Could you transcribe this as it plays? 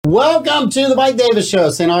Welcome to the Mike Davis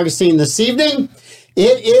Show, St. Augustine this evening.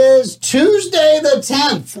 It is Tuesday the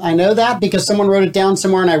 10th. I know that because someone wrote it down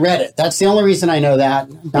somewhere and I read it. That's the only reason I know that.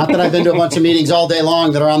 Not that I've been to a bunch of meetings all day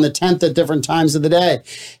long that are on the 10th at different times of the day.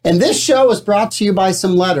 And this show is brought to you by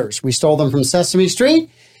some letters. We stole them from Sesame Street.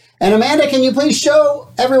 And Amanda, can you please show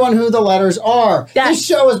everyone who the letters are? Yes. This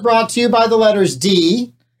show is brought to you by the letters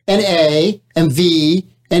D and A and V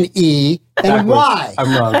and E and Y.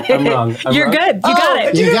 I'm wrong. You're wrong. good. You got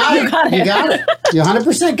it. You got it. You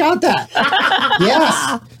 100% got that.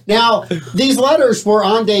 Yes. Now, these letters were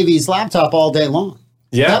on Davey's laptop all day long.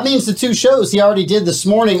 Yeah. That means the two shows he already did this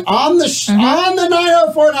morning on the on the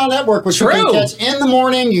 904 Now Network, which you can catch in the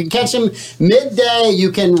morning. You can catch him midday.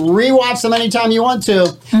 You can rewatch them anytime you want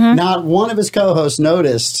to. Not one of his co-hosts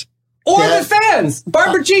noticed. Or the fans.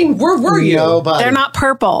 Barbara Jean, where were you? Nobody. They're not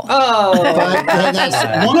purple. Oh. But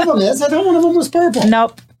that's, one of them is. I thought one of them was purple.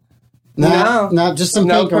 Nope. No, just some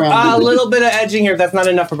pink around. A little bit of edging here. That's not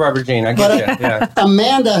enough for Barbara Jean. I get you. Yeah.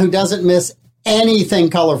 Amanda, who doesn't miss anything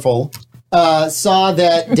colorful, saw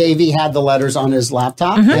that Davey had the letters on his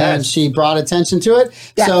laptop, and she brought attention to it.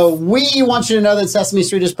 Yes. So we want you to know that Sesame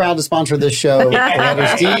Street is proud to sponsor this show. The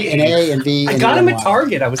letters D and A and V. I got him at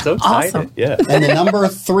Target. I was so excited. Awesome. Yeah. And the number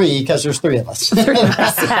 3, because there's 3 of us.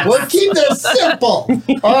 We'll keep this simple.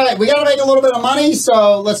 All right, we got to make a little bit of money,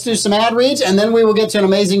 so let's do some ad reads, and then we will get to an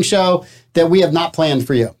amazing show that we have not planned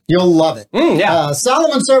for you. You'll love it.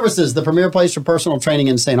 Solomon Services, the premier place for personal training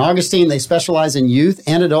in St. Augustine. They specialize in youth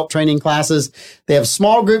and adult training classes. They have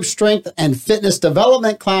small group strength and fitness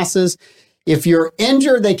development classes. If you're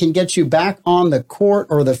injured, they can get you back on the court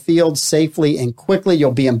or the field safely and quickly.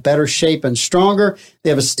 You'll be in better shape and stronger.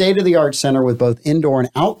 They have a state-of-the-art center with both indoor and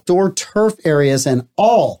outdoor turf areas, and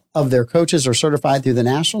all of their coaches are certified through the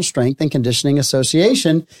National Strength and Conditioning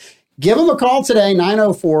Association. Give them a call today,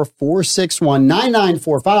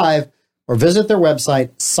 904-461-9945, or visit their website,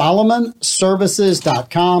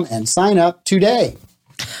 solomonservices.com, and sign up today.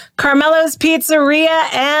 Carmelo's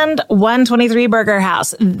Pizzeria and 123 Burger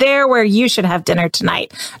House. They're where you should have dinner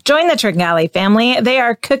tonight. Join the Tringale family. They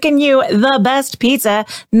are cooking you the best pizza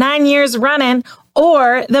 9 years running,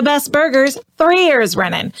 or the best burgers 3 years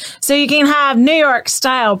running. So you can have New York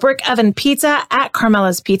style brick oven pizza at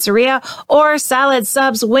Carmelo's Pizzeria, or salad,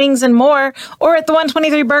 subs, wings, and more. Or at the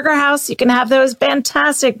 123 Burger House, you can have those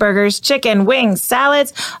fantastic burgers, chicken, wings,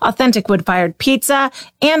 salads, authentic wood-fired pizza,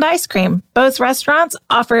 and ice cream. Both restaurants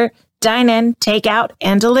offer dine-in, takeout,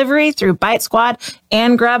 and delivery through Bite Squad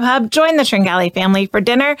and Grubhub. Join the Tringale family for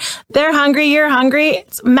dinner. They're hungry, you're hungry.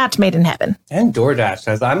 It's a match made in heaven. And DoorDash,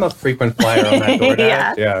 as I'm a frequent flyer on that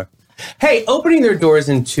DoorDash. Yeah. Hey, opening their doors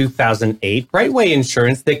in 2008, Brightway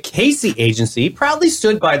Insurance, the Casey agency, proudly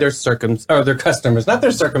stood by their customers, not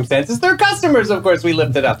their circumstances, their customers, of course, we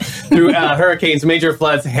lifted up through hurricanes, major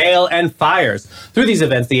floods, hail, and fires. Through these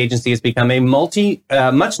events, the agency has become a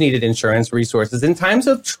much-needed insurance resources in times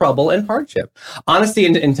of trouble and hardship. Honesty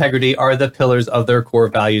and integrity are the pillars of their core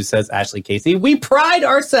values, says Ashley Casey. We pride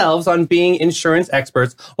ourselves on being insurance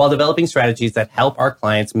experts while developing strategies that help our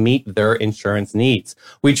clients meet their insurance needs.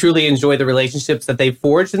 We truly enjoy the relationships that they've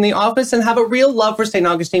forged in the office and have a real love for St.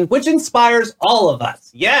 Augustine, which inspires all of us.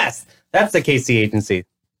 Yes, that's the Casey agency.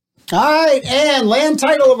 All right, and Land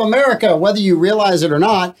Title of America, whether you realize it or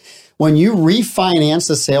not, when you refinance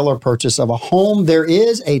the sale or purchase of a home, there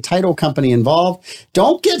is a title company involved.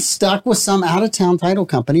 Don't get stuck with some out-of-town title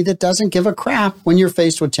company that doesn't give a crap when you're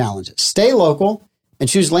faced with challenges. Stay local and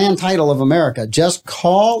choose Land Title of America. Just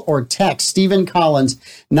call or text Stephen Collins,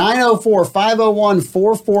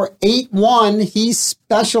 904-501-4481. He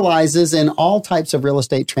specializes in all types of real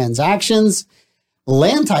estate transactions.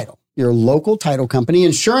 Land Title, your local title company,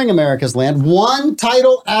 insuring America's land, one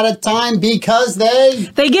title at a time, because they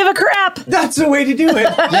give a crap. That's the way to do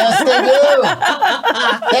it. Yes, they do.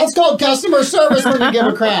 That's called customer service when you give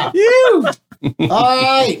a crap. All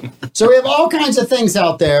right. So we have all kinds of things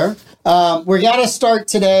out there. We got to start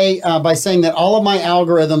today by saying that all of my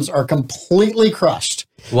algorithms are completely crushed.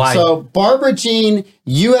 Why? So, Barbara Jean,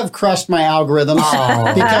 you have crushed my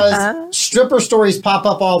algorithms because stripper stories pop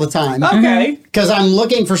up all the time. Okay. Because I'm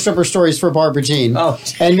looking for stripper stories for Barbara Jean. Oh.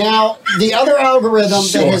 And now the other algorithm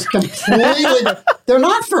that has completely... They're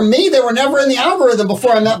not for me. They were never in the algorithm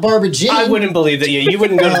before I met Barbara Jean. I wouldn't believe that. You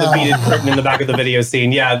wouldn't go to the beaded curtain in the back of the video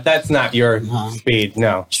scene. Yeah, that's not your speed.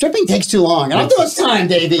 No. Stripping takes too long. I don't do much time,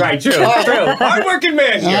 Davey. Right, true. Hardworking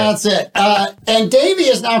man here. That's it. And Davey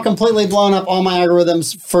has now completely blown up all my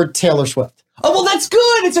algorithms for Taylor Swift. Oh, well, that's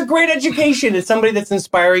good. It's a great education. It's somebody that's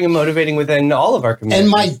inspiring and motivating within all of our community. And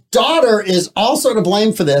my daughter is also to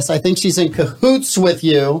blame for this. I think she's in cahoots with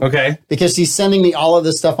you. Okay. Because she's sending me all of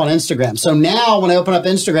this stuff on Instagram. So now when I open up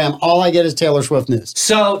Instagram, all I get is Taylor Swift news.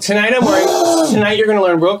 So tonight you're going to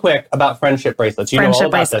learn real quick about friendship bracelets. You know all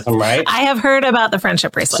about this, right? I have heard about the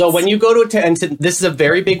friendship bracelets. So when you go this is a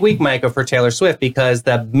very big week, Micah, for Taylor Swift because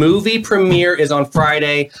the movie premiere is on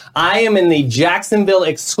Friday. I am in the Jacksonville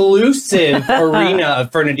exclusive arena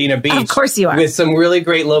of Fernandina Beach. Of course you are. With some really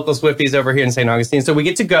great local Swifties over here in St. Augustine. So we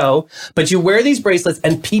get to go, but you wear these bracelets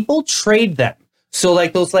and people trade them. So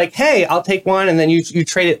like those hey, I'll take one and then you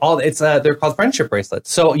trade it all. It's they're called friendship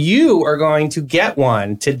bracelets. So you are going to get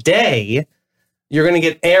one today. You're going to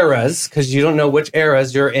get eras because you don't know which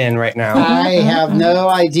eras you're in right now. I have no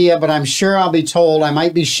idea, but I'm sure I'll be told. I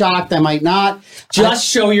might be shocked. I might not. Just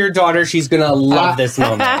show your daughter. She's going to love this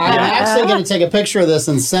moment. I'm actually going to take a picture of this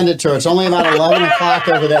and send it to her. It's only about 11 o'clock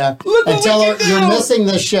over there. And tell her you're missing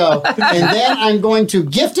this show. And then I'm going to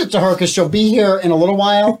gift it to her because she'll be here in a little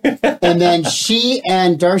while. And then she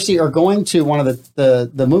and Darcy are going to one of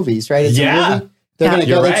the movies, right? It's a movie. They're going to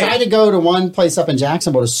go. They tried to go to one place up in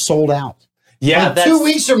Jacksonville. It's sold out. Yeah, like 2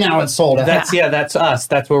 weeks from now, it's sold out. That's us.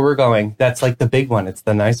 That's where we're going. That's like the big one. It's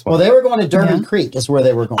the nice one. Well, they were going to Durbin Creek. Is where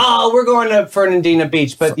they were going. Oh, we're going to Fernandina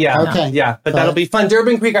Beach, but but that'll be fun.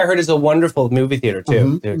 Durbin Creek, I heard, is a wonderful movie theater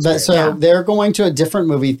too. Mm-hmm. They're going to a different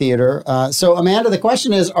movie theater. So Amanda, the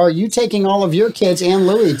question is: are you taking all of your kids and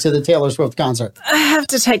Louie to the Taylor Swift concert? I have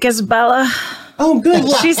to take Isabella. Oh, good.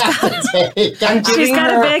 She's got a big. I'm giving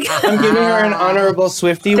her an honorable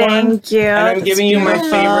Swiftie one. Thank you. And I'm giving you my favorite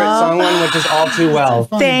song one, which is All Too Well.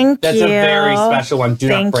 That's a very special one. Do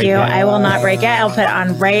not break it. I will not break it. I'll put it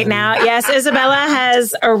on right now. Yes, Isabella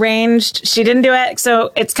has arranged. She didn't do it,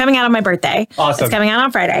 so it's coming out on my birthday. Awesome. It's coming out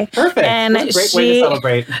on Friday. Perfect. And That's a great way to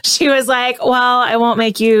celebrate. She was like, "Well, I won't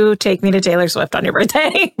make you take me to Taylor Swift on your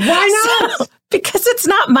birthday." Why not? Because it's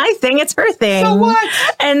not my thing, it's her thing. So what?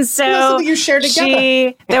 And so you share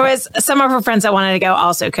together. There was some of her friends that wanted to go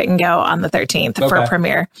also couldn't go on the 13th for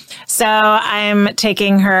premiere. So I'm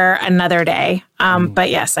taking her another day. But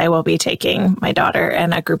yes, I will be taking my daughter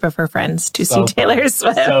and a group of her friends to see Taylor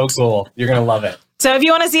Swift. So cool. You're going to love it. So if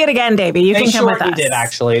you want to see it again, Davey, you can come with us. They shortened it,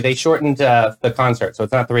 actually. They shortened the concert, so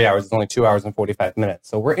it's not 3 hours. It's only 2 hours and 45 minutes.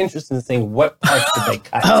 So we're interested in seeing what parts did they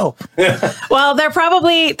cut. Well, they're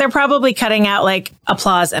probably cutting out like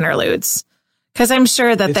applause interludes. Because I'm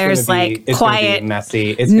sure that there's quiet,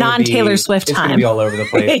 messy, non-Taylor Swift time. It's going to be all over the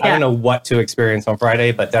place. I don't know what to experience on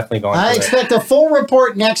Friday, but definitely going I expect a full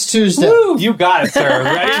report next Tuesday. Woo, you got it, sir.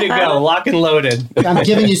 Ready to go. Lock and loaded. I'm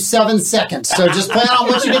giving you 7 seconds. So just plan on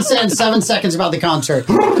what you can say in 7 seconds about the concert.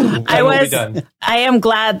 I am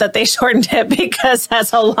glad that they shortened it because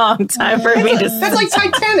that's a long time for me to see. That's like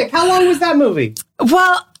Titanic. How long was that movie?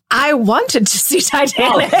 Well, I wanted to see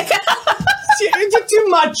Titanic. Too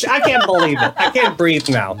much. I can't believe it. I can't breathe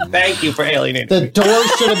now. Thank you for alienating me. The doors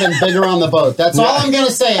should have been bigger on the boat. That's all I'm going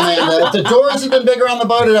to say, Amanda. If the doors had been bigger on the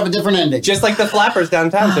boat, it'd have a different ending. Just like the flappers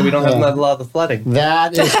downtown, so we don't have a lot of the flooding.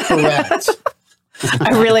 That is correct.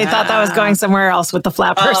 I really thought that was going somewhere else with the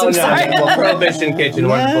flappers. Oh, no. Well, Prohibition Kitchen,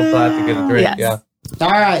 wonderful spot to get a drink. Yes. Yeah.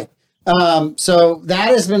 All right. So that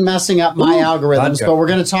has been messing up my algorithms, but we're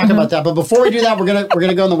going to talk about that. But before we do that, we're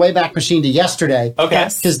gonna go in the Wayback Machine to yesterday. Okay.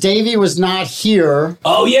 Because Davey was not here.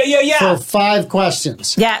 Oh yeah. For 5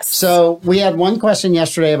 questions. Yes. So we had one question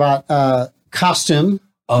yesterday about costume.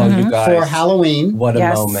 Oh, you guys. For Halloween. What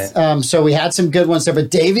a moment. So we had some good ones there, but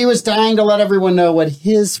Davey was dying to let everyone know what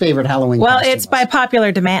his favorite Halloween costume it's by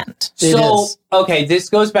popular demand. Okay, this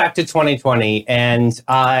goes back to 2020, and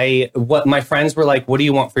what my friends were like, what do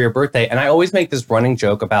you want for your birthday? And I always make this running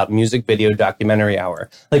joke about music video documentary hour.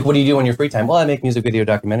 Like, what do you do on your free time? Well, I make music video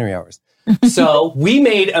documentary hours. So we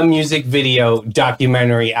made a music video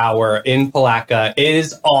documentary hour in Palatka. It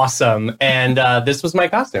is awesome. And this was my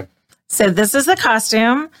costume. So this is the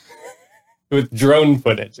costume. With drone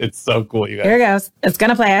footage. It's so cool, you guys. Here it goes. It's going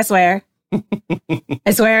to play, I swear.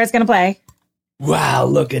 I swear it's going to play. Wow,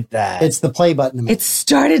 look at that. It's the play button. It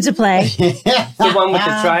started to play. The one with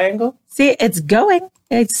the triangle? See, it's going.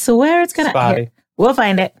 I swear it's going to. We'll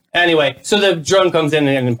find it. Anyway, so the drone comes in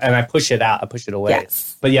and I push it out. I push it away.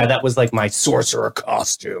 Yes. But yeah, that was like my sorcerer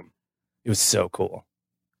costume. It was so cool.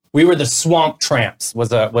 We were the Swamp Tramps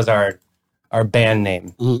was our band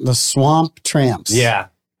name. The Swamp Tramps. Yeah.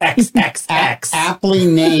 XXX. Aptly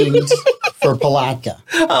named for Palatka.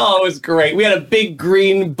 Oh, it was great. We had a big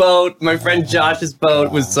green boat. My friend Josh's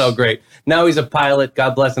boat was so great. Now he's a pilot.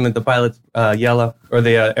 God bless him. And the pilot's yellow, or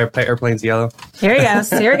the airplane's yellow. Here he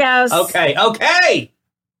goes. Okay.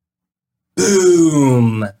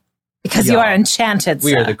 Boom. Because Because you are enchanted.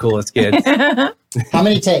 We are the coolest kids. How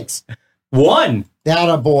many takes? 1. That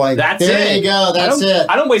a boy. That's there it. There you go. That's it.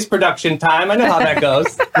 I don't waste production time. I know how that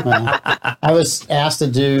goes. I was asked to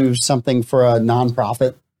do something for a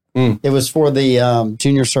nonprofit. It was for the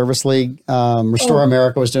Junior Service League. Restore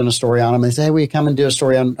America was doing a story on them. They said, hey, will you come and do a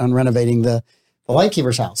story on renovating the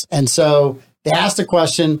Lightkeeper's house? And so they asked a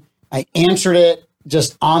question. I answered it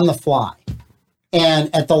just on the fly.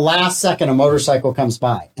 And at the last second, a motorcycle comes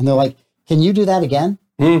by. And they're like, can you do that again?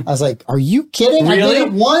 I was like, are you kidding? Really? I did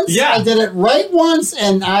it once. Yeah. I did it right once,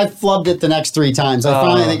 and I flubbed it the next 3 times. I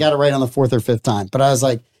finally got it right on the 4th or 5th time. But I was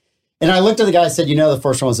like, and I looked at the guy and said, the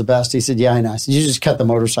first one was the best. He said, yeah, I know. I said, you just cut the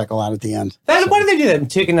motorcycle out at the end. Why do they do that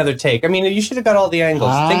and take another take? I mean, you should have got all the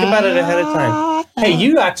angles. Think about it ahead of time. Hey,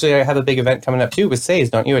 you actually have a big event coming up, too, with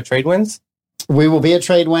Says, don't you, at Trade Winds? We will be at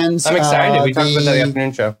Trade Winds. I'm excited. We talked about that in the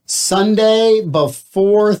afternoon show. Sunday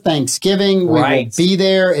before Thanksgiving, we will be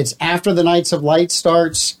there. It's after the Nights of Light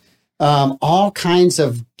starts. All kinds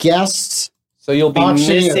of guests. So you'll be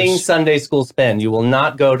missing Sunday School Spin. You will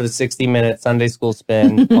not go to the 60-minute Sunday School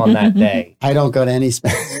Spin on that day. I don't go to any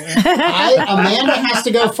spins. Amanda has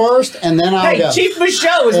to go first, and then I'll go. Chief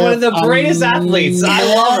Michaud is one of the greatest athletes.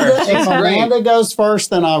 I love her. If Amanda goes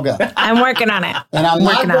first, then I'll go. I'm working on it. And I'm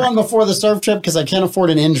not going before the surf trip because I can't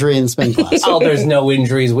afford an injury in spin class. Oh, there's no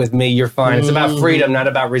injuries with me. You're fine. It's about freedom, not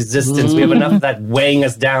about resistance. We have enough of that weighing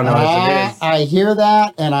us down on as it is. I hear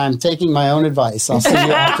that, and I'm taking my own advice. I'll send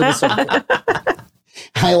you off to the surf trip.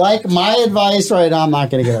 I like my advice, right? I'm not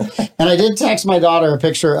going to go. And I did text my daughter a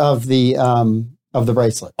picture of the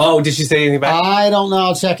bracelet. Oh, did she say anything about it? I don't know.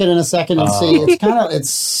 I'll check it in a second and see.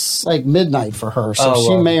 It's like midnight for her, so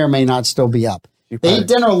she may or may not still be up. They eat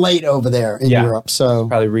dinner late over there in Europe, so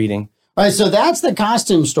probably reading. All right, so that's the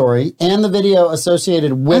costume story and the video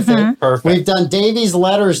associated with it. Perfect. We've done Davey's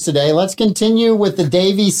letters today. Let's continue with the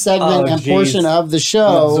Davey segment and portion of the show.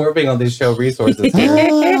 I'm absorbing all these show resources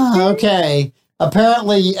here. Okay.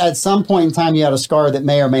 Apparently, at some point in time, you had a scar that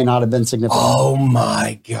may or may not have been significant. Oh,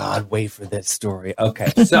 my God. Wait for this story.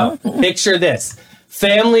 Okay, so picture this.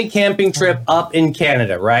 Family camping trip up in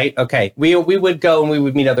Canada, right? Okay, we would go and we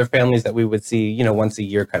would meet other families that we would see, once a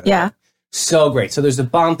year kind of thing. So great. So there's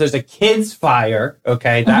a kids' fire,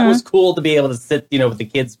 okay? That was cool to be able to sit, with the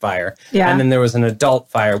kids' fire. Yeah. And then there was an adult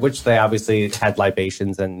fire, which they obviously had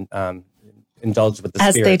libations and indulged with the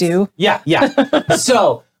spirits. As they do. Yeah.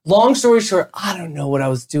 So... long story short, I don't know what I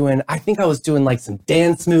was doing. I think I was doing like some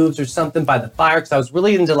dance moves or something by the fire because I was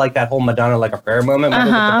really into like that whole Madonna like a prayer moment with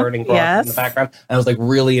the burning cross in the background. And I was like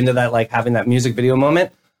really into that, like having that music video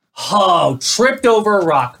moment. Oh, tripped over a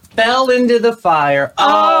rock, fell into the fire.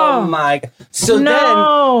 Oh my God. So then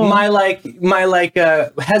my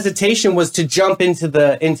hesitation was to jump into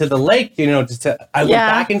the lake, I went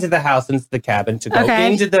back into the house, into the cabin to go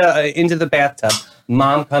into the bathtub.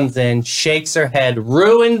 Mom comes in, shakes her head,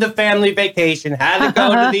 ruined the family vacation, had to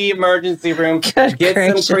go to the emergency room, get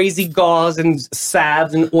some crazy gauze and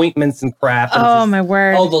salves and ointments and crap. And my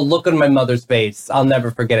word. Oh, the look on my mother's face. I'll never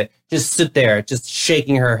forget it. Just sit there, just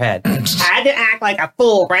shaking her head. Had to act like a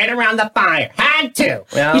fool right around the fire. Had to.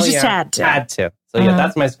 Well, you just had to. Had to. So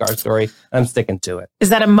that's my scar story. I'm sticking to it. Is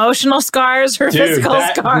that emotional scars or physical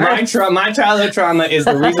scars? My childhood trauma is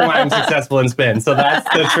the reason why I'm successful in spin. So that's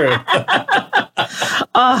the truth.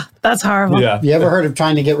 Oh, that's horrible. Yeah. You ever heard of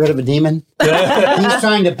trying to get rid of a demon? He's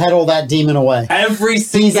trying to pedal that demon away. Every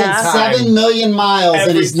single time. 7 million miles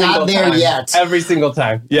and he's not there yet. Every single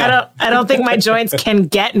time. Yeah. I don't think my joints can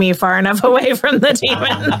get me far enough away from the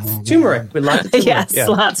demon. Turmeric. With lots of turmeric. Yes,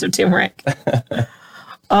 lots of turmeric.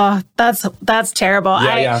 Oh, that's terrible.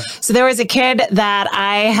 So there was a kid that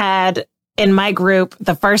I had in my group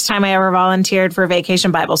the first time I ever volunteered for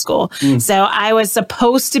Vacation Bible School. So I was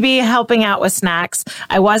supposed to be helping out with snacks.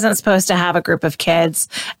 I wasn't supposed to have a group of kids,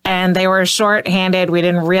 and they were shorthanded. We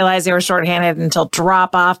didn't realize they were shorthanded until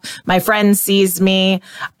drop off. My friend sees me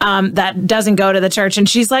that doesn't go to the church, and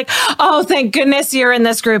she's like, "Oh, thank goodness you're in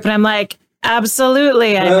this group." And I'm like,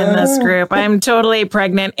 absolutely, I'm in this group. I'm totally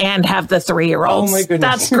pregnant and have the 3-year-olds. Oh my goodness.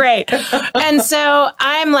 That's great. And so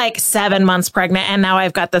I'm like 7 months pregnant, and now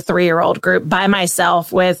I've got the 3-year-old group by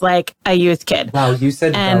myself with like a youth kid. Wow, you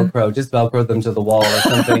said Velcro. Just Velcro them to the wall or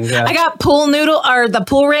something. Yeah. I got the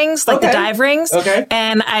pool rings, like the dive rings. Okay.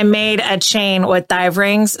 And I made a chain with dive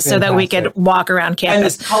rings so that we could walk around campus. And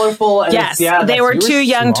it's colorful. And yes. They were too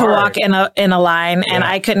young to walk in a line, and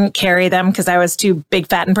I couldn't carry them because I was too big,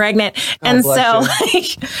 fat, and pregnant. And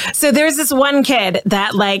so there's this one kid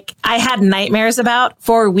that like I had nightmares about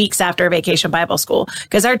for weeks after Vacation Bible School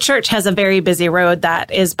because our church has a very busy road that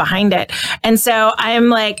is behind it. And so I'm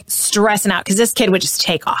like stressing out because this kid would just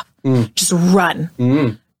take off, just run.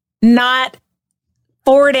 not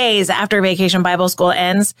 4 days after Vacation Bible School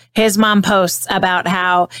ends, his mom posts about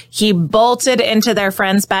how he bolted into their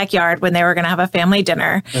friend's backyard when they were going to have a family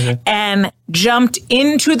dinner and jumped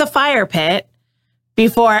into the fire pit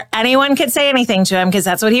before anyone could say anything to him, because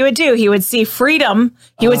that's what he would do. He would see freedom.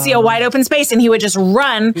 He would see a wide open space, and he would just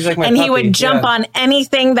run, and he would jump on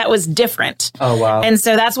anything that was different. Oh, wow. And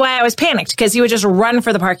so that's why I was panicked, because he would just run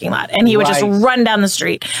for the parking lot, and he would just run down the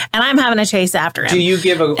street, and I'm having to chase after him. Do you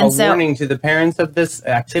give a warning to the parents of this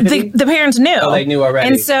activity? The parents knew. Oh, they knew already.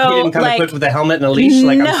 And so, he didn't come equipped with a helmet and a leash?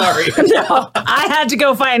 I'm sorry. No, I had to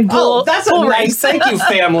go find bull. That's a nice. Thank you,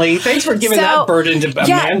 family. Thanks for giving that burden to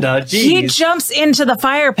Amanda. Jeez. He jumps into the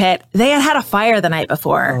fire pit. They had a fire the night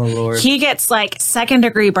before. Oh, Lord. He gets like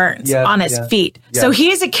 2nd-degree burns on his feet. Yeah. So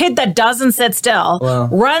he's a kid that doesn't sit still,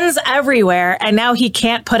 runs everywhere, and now he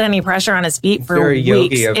can't put any pressure on his feet for very weeks.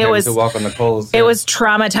 Yogi of him to walk on the coals. It was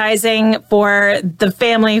traumatizing for the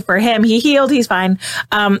family, for him. He healed. He's fine.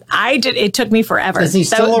 It took me forever. Is he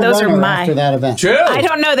still a runner after that event? True. I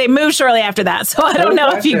don't know. They moved shortly after that, so I don't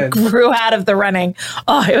know if he grew out of the running.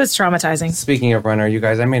 Oh, it was traumatizing. Speaking of runner, you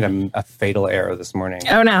guys, I made a fatal error this morning.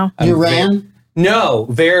 Oh, no. You ran? No,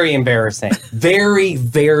 very embarrassing. Very,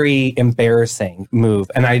 very embarrassing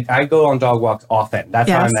move. And I go on dog walks often. That's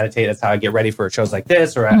how I meditate. That's how I get ready for shows like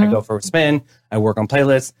this, or I go for a spin. I work on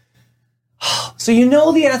playlists. So you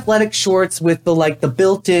know the athletic shorts with the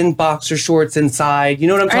built-in boxer shorts inside. You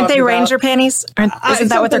know what I'm talking about? Aren't they Ranger panties? Isn't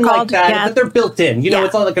that what they're called? Like that, yeah. But they're built in. You know,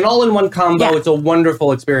 it's all like an all-in-one combo. Yeah. It's a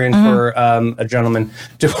wonderful experience for a gentleman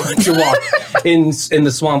to walk in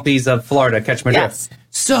the swampies of Florida, catch my drift.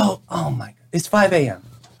 So, oh my God, it's 5 a.m.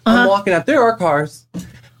 I'm walking out. There are cars.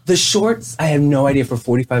 The shorts, I have no idea, for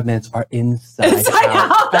 45 minutes are inside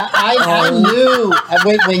out. I knew.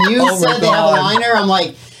 When you said they have a liner, I'm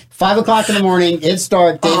like, 5 o'clock in the morning, it's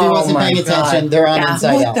dark. Davey wasn't paying attention. They're on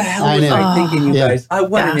inside out. What the hell was I thinking, you guys?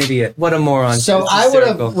 What an idiot. What a moron. So I would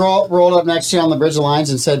have rolled up next to you on the Bridge of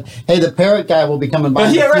Lines and said, hey, the parrot guy will be coming by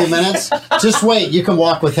in a few minutes. Just wait. You can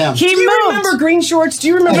walk with him. Do you remember green shorts? Do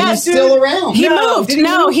you remember that? He's still around. He moved. He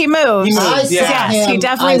moved. He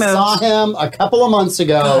definitely moved. I saw him a couple of months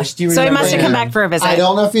ago. Gosh, so he must have come back for a visit. I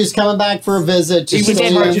don't know if he was coming back for a visit. He was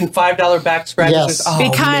charging $5 back scratches. Yes.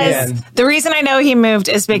 Because the reason I know he moved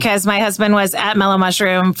is because my husband was at Mellow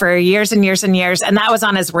Mushroom for years and years and years, and that was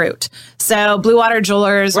on his route. So Blue Water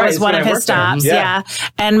Jewelers was one of his stops,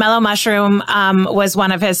 and Mellow Mushroom was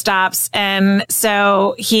one of his stops. And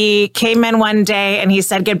so he came in one day and he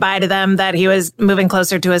said goodbye to them, that he was moving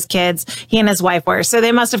closer to his kids. He and his wife were. So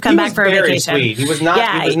they must have come back for a vacation. Sweet. He was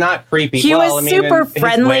not. He was not creepy. He was super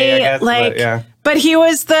friendly. But he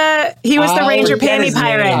was the Ranger Panty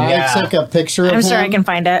Pirate. I took a picture of him. I'm sure I can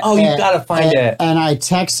find it. Oh, you've got to find it. And I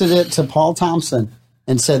texted it to Paul Thompson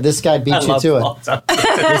and said, this guy beat you to it.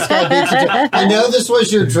 This guy beat you to it. I know this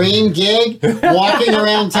was your dream gig, walking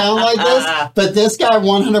around town like this, but this guy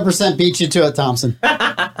 100% beat you to it, Thompson.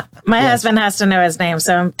 My husband has to know his name,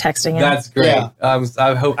 so I'm texting him. That's great. Yeah.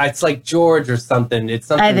 I hope it's like George or something. It's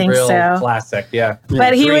something real classic. Yeah.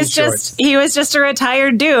 But he was just a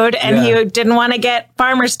retired dude, and he didn't want to get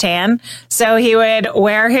farmer's tan, so he would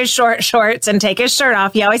wear his short shorts and take his shirt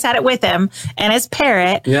off. He always had it with him, and his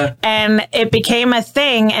parrot. Yeah. And it became a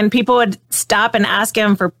thing, and people would stop and ask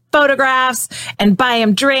him for photographs and buy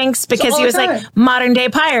him drinks because he was like modern day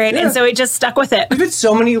pirate, and so he just stuck with it. We've had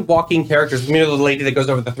so many walking characters. You know the lady that goes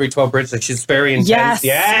over the 312 bridge, like she's very intense.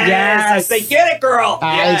 Yes. I say, get it, girl.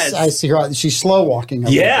 I see her. She's slow walking.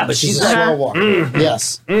 But she's slow walking.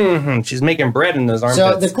 Yes. Mm-hmm. She's making bread in those armpits.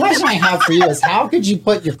 So the question I have for you is, how could you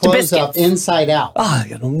put your clothes up inside out? I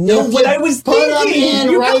don't know what I was thinking. Put them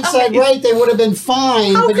in right side right, they would have been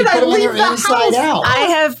fine. But you put them in there inside out.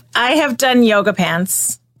 I have done yoga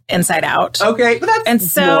pants inside out. Okay, but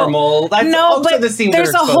that's normal. That's but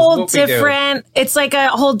there's a whole different, it's like a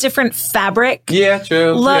whole different fabric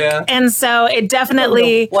look. And so it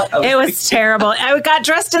definitely, it was terrible. I got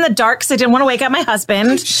dressed in the dark because I didn't want to wake up my husband.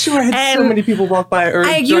 I'm sure I had so many people walk by.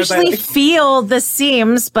 I usually feel the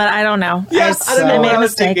seams, but I don't know. I don't know what I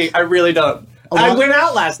was thinking. I really don't. I went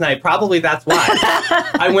out last night. Probably that's why.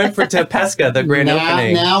 I went to Pesca, the grand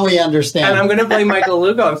opening. Now we understand. And I'm going to blame Michael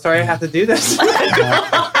Lugo. I'm sorry I have to do this.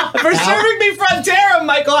 For serving me Frontera,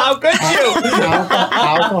 Michael. How could you?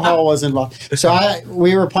 Alcohol was involved. So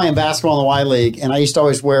we were playing basketball in the Y League, and I used to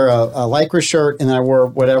always wear a Lycra shirt, and then I wore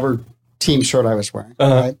whatever team shirt I was wearing.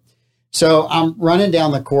 Right? So I'm running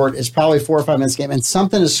down the court. It's probably 4 or 5 minutes game, and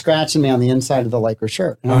something is scratching me on the inside of the Lycra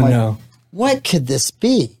shirt. And I'm like, what could this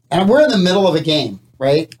be? And we're in the middle of a game.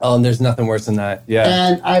 right? Oh, and there's nothing worse than that. Yeah.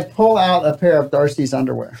 And I pull out a pair of Darcy's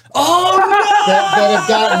underwear. Oh, no! That have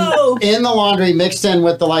gotten in the laundry, mixed in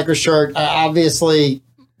with the Lycra shirt, obviously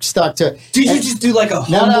stuck to it. Did you just do like a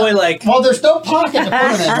homeboy, like... Well, there's no pocket to put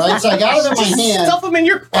them in, right? So I got them in my hand. Stuff them in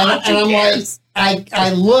your pocket. And I'm like...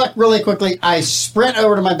 I look really quickly. I sprint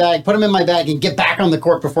over to my bag, put them in my bag, and get back on the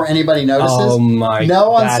court before anybody notices. Oh, my.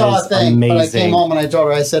 No one saw a thing. Amazing. But I came home and I told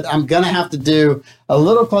her, I said, I'm going to have to do a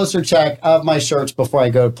little closer check of my shirts before I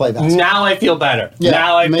go to play basketball. Now I feel better. Yeah,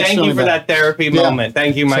 now I thank you for that therapy moment.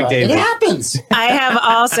 Thank you, Mike Davis. It happens. I have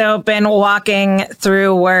also been walking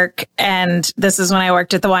through work, and this is when I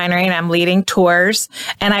worked at the winery, and I'm leading tours,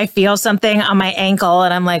 and I feel something on my ankle,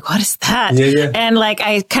 and I'm like, what is that? Yeah. And like,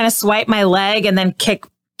 I kind of swipe my leg and then kick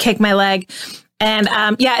my leg. And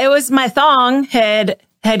it was my thong had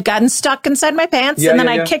gotten stuck inside my pants, and then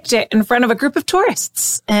I kicked it in front of a group of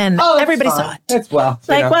tourists, and everybody saw it. That's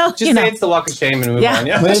just say it's the walk of shame and move on.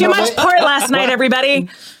 Yeah. Too much port last night, everybody.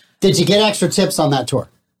 Did you get extra tips on that tour?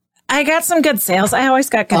 I got some good sales. I always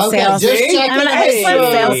got good sales. Just checking. I'm an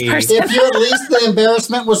excellent salesperson. If you at least the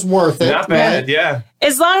embarrassment was worth it. Not bad, yeah.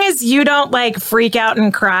 As long as you don't like freak out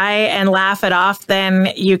and cry and laugh it off,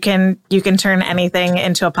 then you can turn anything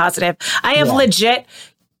into a positive. I have legit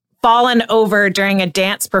fallen over during a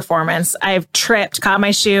dance performance. I've tripped, caught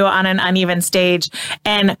my shoe on an uneven stage,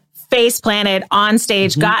 and face planted on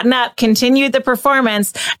stage, gotten up, continued the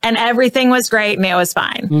performance, and everything was great and it was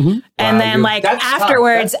fine. And then like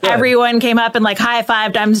afterwards, everyone came up and like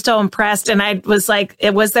high-fived. I'm so impressed. And I was like,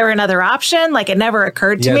 was there another option? Like it never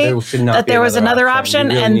occurred to me that there was another option.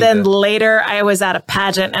 Really, and then later I was at a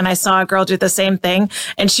pageant and I saw a girl do the same thing,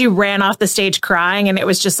 and she ran off the stage crying, and it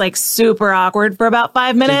was just like super awkward for about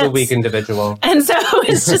 5 minutes. She's a weak individual. And so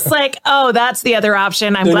it's just like, oh, that's the other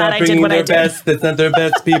option. I'm glad I did what I did. That's not their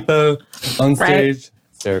best people. On stage. Right.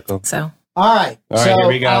 Hysterical. So. All right. Here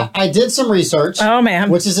we go. I did some research. Oh,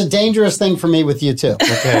 man. Which is a dangerous thing for me with you, too.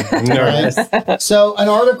 Okay. I'm nervous. So an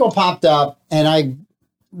article popped up, and I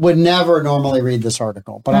would never normally read this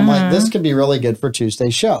article, but I'm like, this could be really good for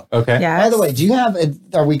Tuesday's show. Okay. Yes. By the way,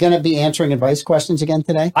 are we going to be answering advice questions again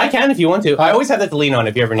today? I can if you want to. I always have that to lean on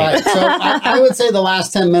if you ever need it. So I would say the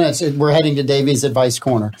last 10 minutes, we're heading to Davey's advice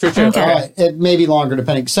corner. True. Okay. All right. It may be longer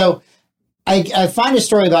depending. So I find a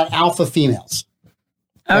story about alpha females.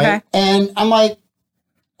 Okay. Right? And I'm like,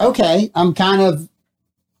 okay, I'm kind of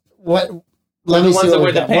what? Let me the see. ones that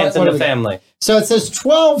wear the got. pants What in do the we got? family. So it says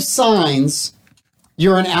 12 signs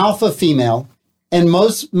you're an alpha female, and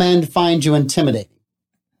most men find you intimidating.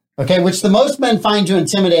 Okay, which the most men find you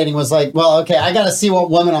intimidating was like, well, okay, I got to see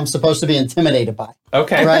what woman I'm supposed to be intimidated by.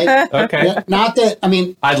 Okay. Right? Okay. Not that, I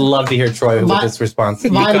mean. I'd love to hear Troy with this response.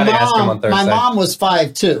 You got to ask him on Thursday. My mom was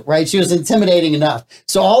 5'2", right? She was intimidating enough.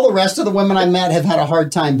 So all the rest of the women I met have had a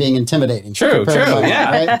hard time being intimidating. True.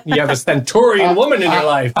 Yeah. Right? You have a Stentorian woman in your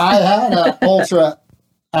life. I had an ultra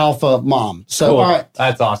alpha mom. So, cool. All right.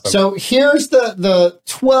 That's awesome. So here's the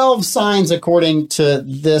 12 signs according to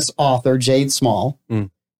this author, Jade Small.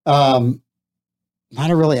 Not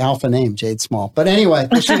a really alpha name, Jade Small. But anyway.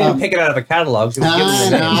 She didn't pick it out of a catalog. She was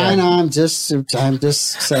I know. I'm just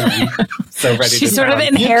saying. So ready She sort of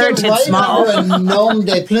inherited you could Small. write under a nom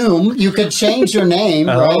de plume. You could change your name,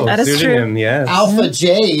 right? That is true. Yes. Alpha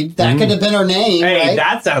Jade. That could have been her name, Hey, right?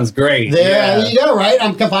 that sounds great. There you go, right?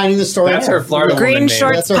 I'm combining the story. That's her Florida woman Green name.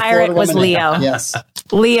 Shorts That's her Pirate Florida was woman name. Leo. Yes.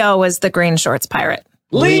 Leo was the Green Shorts Pirate.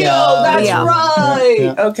 Leo, that's Leo. right.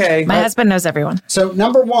 Yeah. Okay. My husband knows everyone. So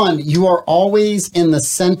number one, you are always in the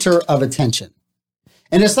center of attention.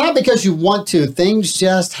 And it's not because you want to. Things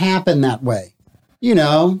just happen that way. You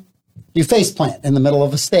know, you face plant in the middle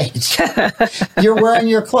of a stage. You're wearing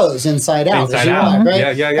your clothes inside out. Inside out.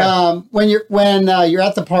 Right? Yeah. When you're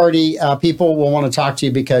at the party, people will want to talk to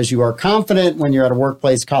you because you are confident. When you're at a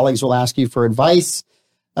workplace, colleagues will ask you for advice.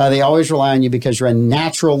 They always rely on you because you're a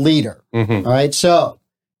natural leader. All right. So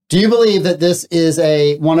do you believe that this is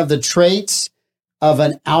one of the traits of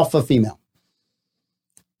an alpha female?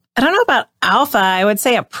 I don't know about alpha. I would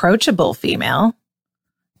say approachable female.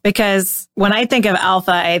 Because when I think of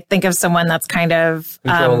alpha, I think of someone that's kind of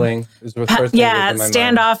controlling. Is the first thing that goes in my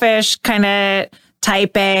standoffish, kind of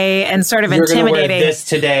type A, and sort of intimidating. You're going to wear this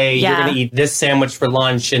today. Yeah. You're going to eat this sandwich for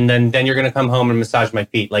lunch, and then you're going to come home and massage my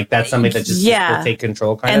feet. Like that's something that just will take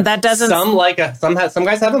control. And that doesn't. Some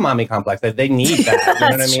guys have a mommy complex that they need that. You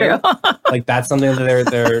know what I mean? True. Like that's something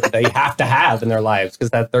that they have to have in their lives because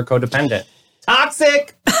they're codependent.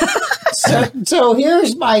 Toxic. So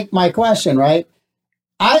here's my question, right?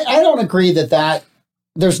 I don't agree that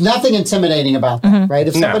there's nothing intimidating about that, right?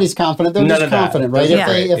 If somebody's confident, they're just confident, right?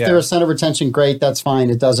 If they're a center of attention, great, that's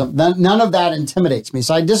fine. It doesn't. None of that intimidates me.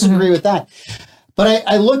 So I disagree with that. But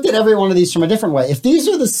I looked at every one of these from a different way. If these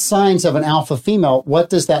are the signs of an alpha female, what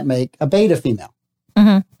does that make a beta female?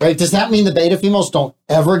 Mm-hmm. Right? Does that mean the beta females don't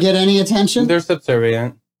ever get any attention? They're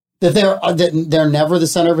subservient. That they're never the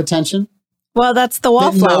center of attention? Well, that's the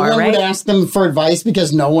wallflower, no one right? would ask them for advice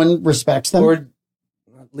because no one respects them? Or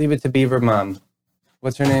leave it to Beaver Mom.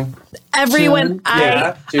 What's her name? Everyone,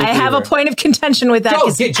 I have a point of contention with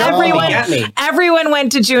that. Everyone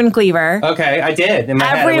went to June Cleaver. Okay, I did. In my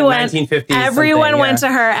head, it was 1950s. Everyone went to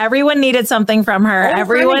her. Everyone needed something from her.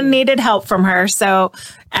 Everyone needed help from her. So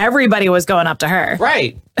everybody was going up to her.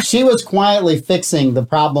 Right. She was quietly fixing the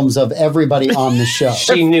problems of everybody on the show.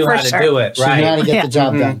 She knew how to do it. She knew how to get the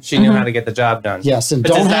job done. She knew how to get the job done. Yes, and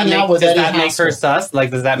don't hang out with Eddie Haskell. Does that make her sus? Like,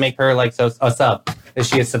 does that make her like a sub? Is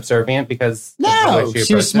she a subservient because no?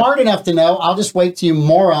 She was smart enough to know. I'll just wait till you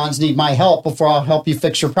morons need my help before I'll help you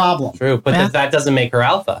fix your problem. True, but that doesn't make her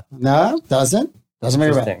alpha. No, it doesn't. Doesn't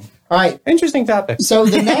make her alpha. All right, interesting topic. So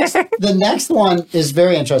the next one is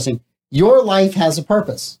very interesting. Your life has a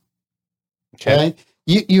purpose. Okay.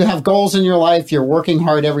 You have goals in your life. You're working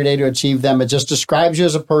hard every day to achieve them. It just describes you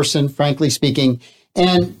as a person, frankly speaking,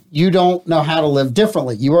 and you don't know how to live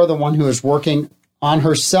differently. You are the one who is working on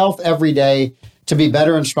herself every day to be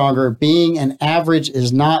better and stronger. Being an average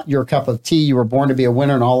is not your cup of tea. You were born to be a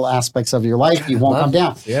winner in all aspects of your life. You won't come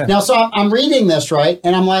down. Yeah. Now, so I'm reading this, right?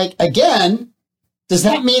 And I'm like, again, does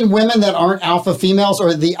that mean women that aren't alpha females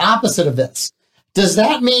are the opposite of this? Does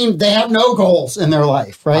that mean they have no goals in their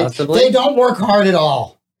life, right? Possibly. They don't work hard at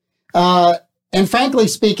all. And frankly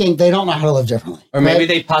speaking, they don't know how to live differently. Or maybe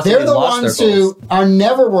they possibly They're the lost ones their goals. who are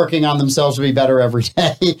never working on themselves to be better every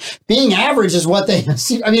day. Being average is what they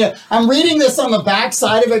see. I mean, I'm reading this on the back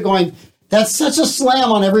side of it going, that's such a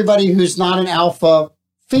slam on everybody who's not an alpha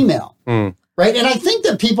female, right? And I think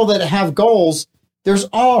that people that have goals, there's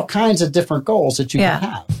all kinds of different goals that you can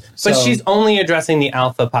have. But she's only addressing the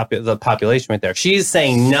alpha the population right there. She's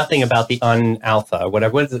saying nothing about the un-alpha or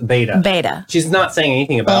whatever. What is it? Beta. Beta. She's not saying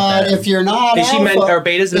anything about that. But if you're not is alpha,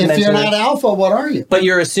 betas if you're not alpha, what are you? But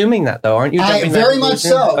you're assuming that, though, aren't you? Very much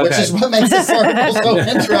so, which is what makes this article so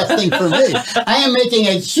interesting for me. I am making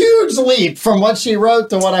a huge leap from what she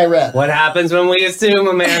wrote to what I read. What happens when we assume,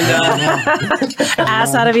 Amanda?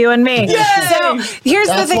 Ass out of you and me. Yay! So here's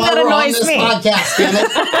the thing that annoys me. Podcast, damn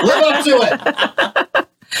it. Live up to it.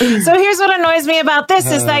 So here's what annoys me about this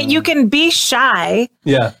is that you can be shy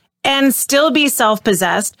and still be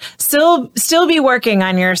self-possessed, still be working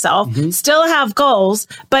on yourself, still have goals,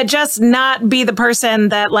 but just not be the person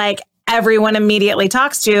that like everyone immediately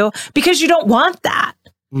talks to because you don't want that.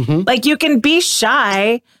 Like you can be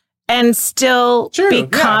shy and still be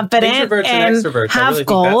confident and have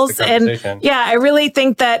goals. And I really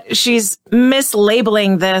think that she's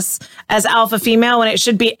mislabeling this as alpha female when it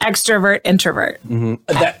should be extrovert introvert.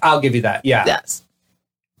 I'll give you that. Yeah. Yes.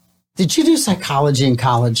 Did you do psychology in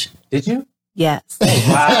college? Did you? Yes. Wow.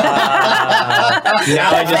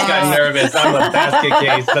 Now I just got nervous. I'm a basket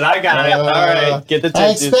case, but I got it. All right. Get the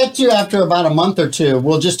tissues. I expect you after about a month or two,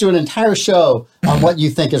 we'll just do an entire show on what you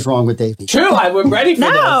think is wrong with Davey. True. I'm ready for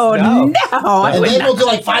this. No. And then we'll do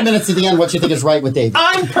like 5 minutes at the end what you think is right with Davey.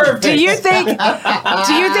 I'm perfect. Do you think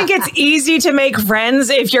it's easy to make friends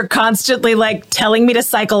if you're constantly like telling me to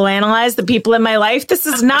psychoanalyze the people in my life? This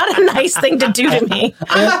is not a nice thing to do to me.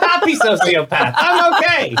 I'm a happy sociopath. I'm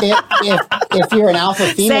okay. If you're an alpha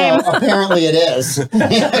female, apparently it is.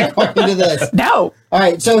 According to this. No. All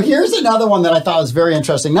right. So here's another one that I thought was very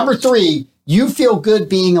interesting. Number 3, you feel good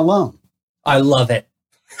being alone. I love it.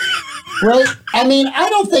 Right? I mean, I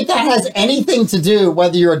don't think that has anything to do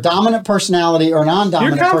whether you're a dominant personality or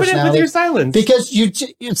non-dominant personality. You're confident with your silence. Because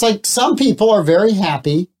it's like some people are very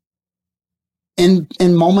happy in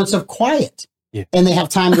moments of quiet. Yeah. And they have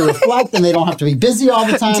time to reflect, and they don't have to be busy all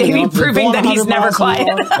the time. Davey proving that he's never quiet.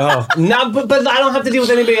 Oh, no, but I don't have to deal with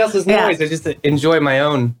anybody else's noise. I just enjoy my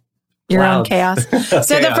own your own chaos.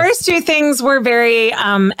 So the first 2 things were very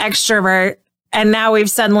extrovert, and now we've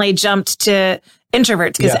suddenly jumped to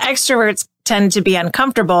introverts because extroverts tend to be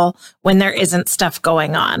uncomfortable when there isn't stuff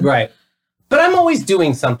going on. Right. But I'm always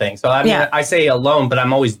doing something. So I mean, I say alone, but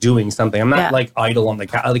I'm always doing something. I'm not like idle on the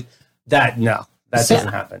couch. Like that. No. That doesn't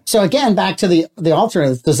happen. So again, back to the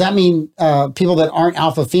alternative. Does that mean people that aren't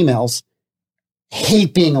alpha females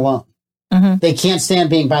hate being alone? They can't stand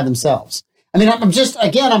being by themselves. I mean,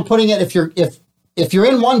 I'm putting it if you're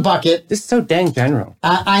in one bucket. This is so dang general.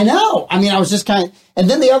 I know. I mean, I was just and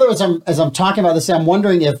then the other as I'm talking about this, I'm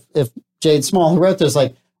wondering if Jade Small, who wrote this,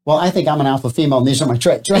 like, well, I think I'm an alpha female and these are my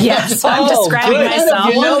traits, right? Yes, I'm describing myself.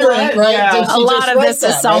 Right? Yeah. A lot of this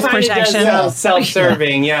is self-protection.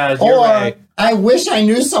 Self-serving, or right. I wish I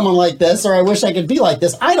knew someone like this, or I wish I could be like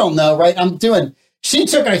this. I don't know, right? I'm doing she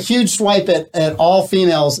took a huge swipe at all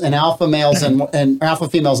females and alpha males and alpha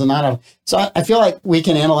females and non alpha. So I feel like we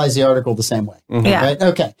can analyze the article the same way. Yeah. Right?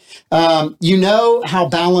 Okay. You know how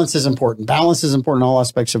balance is important. Balance is important in all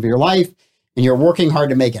aspects of your life, and you're working hard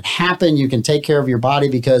to make it happen. You can take care of your body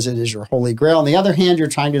because it is your holy grail. On the other hand, you're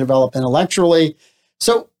trying to develop intellectually.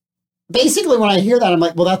 So basically, when I hear that, I'm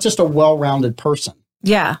like, well, that's just a well-rounded person.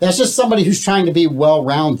 Yeah. That's just somebody who's trying to be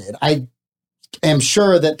well-rounded. I am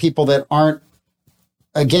sure that people that aren't,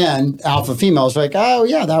 again, alpha females are like, oh,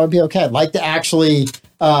 yeah, that would be okay. I'd like to actually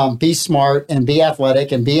be smart and be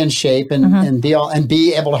athletic and be in shape and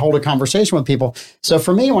be able to hold a conversation with people. So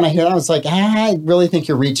for me, when I hear that, it's like, I really think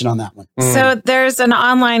you're reaching on that one. So there's an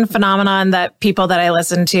online phenomenon that people that I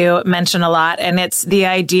listen to mention a lot, and it's the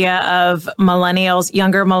idea of millennials,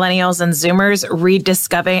 younger millennials and Zoomers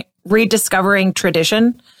rediscovering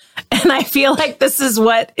tradition. And I feel like this is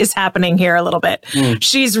what is happening here a little bit.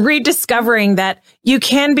 She's rediscovering that you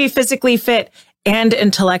can be physically fit and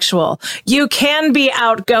intellectual. You can be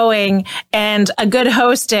outgoing and a good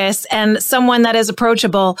hostess and someone that is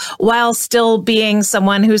approachable while still being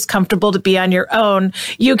someone who's comfortable to be on your own.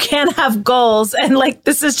 You can have goals. And like,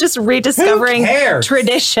 this is just rediscovering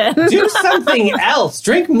tradition. Do something else.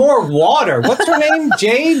 Drink more water. What's her name?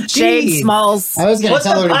 Jade? Jade Smalls. I was going to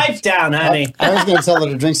tell her pipe down, honey. I was going to tell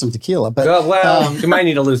her to drink some tequila, but you might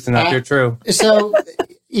need to loosen up. You're true. So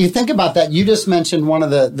you think about that. You just mentioned one of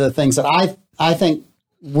the things that I think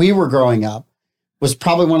we were growing up was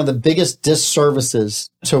probably one of the biggest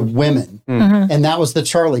disservices to women, and that was the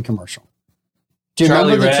Charlie commercial. Do you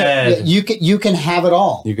Charlie remember Red. You can have it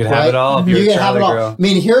all. You can have it all. If you're you can have Charlie it all. girl. I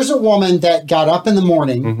mean, here's a woman that got up in the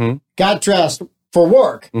morning, got dressed for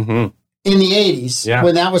work in the 80s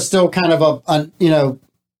when that was still kind of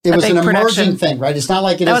it was an emerging thing, right? It's not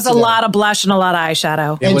like it is That was today. a lot of blush and a lot of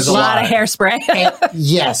eyeshadow. It was a lot of hairspray.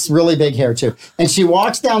 Yes, really big hair too. And she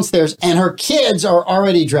walks downstairs and her kids are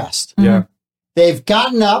already dressed. Yeah. They've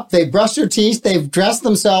gotten up, they've brushed their teeth, they've dressed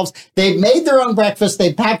themselves, they've made their own breakfast,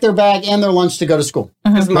 they packed their bag and their lunch to go to school.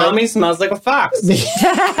 Because mommy smells like a fox.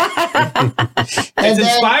 It's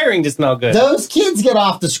inspiring to smell good. Those kids get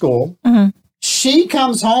off to school. She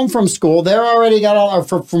comes home from school. They're already got all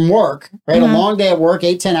from work, right? A long day at work,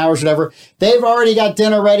 8-10 hours, whatever. They've already got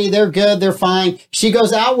dinner ready. They're good. They're fine. She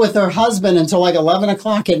goes out with her husband until like 11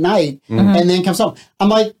 o'clock at night and then comes home. I'm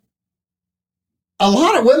like, a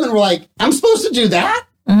lot of women were like, I'm supposed to do that?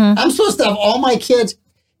 I'm supposed to have all my kids.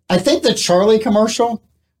 I think the Charlie commercial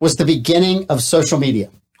was the beginning of social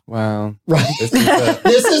media. Wow. Right.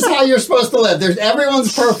 This is how you're supposed to live.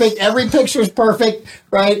 Everyone's perfect. Every picture's perfect.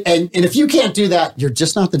 Right. And if you can't do that, you're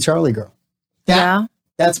just not the Charlie girl.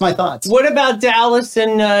 That's my thoughts. What about Dallas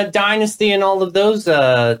and Dynasty and all of those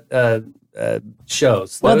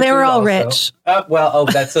shows? Well, they were all rich. That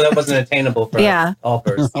wasn't attainable for all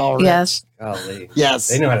persons. Yes. Golly. Yes.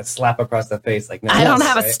 They know how to slap across the face like I don't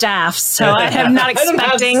have a staff, so I am not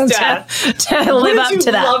expecting to live up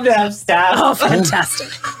to that. I'd love to have staff. Oh, fantastic.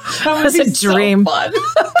 That was a dream. So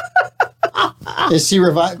Is she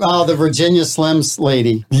revived? Oh, the Virginia Slims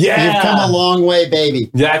lady. Yeah. You've come a long way, baby.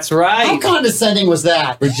 That's right. How condescending was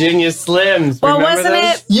that? Virginia Slims. Well, remember wasn't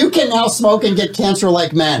those? it? You can now smoke and get cancer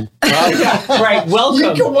like men. Right.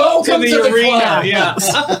 Welcome welcome to the arena. club. Yeah.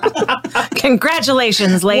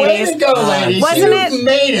 Congratulations, Way ladies. to go, ladies. You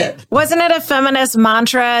made it. Wasn't it a feminist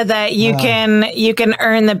mantra that you can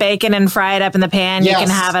earn the bacon and fry it up in the pan? Yes. You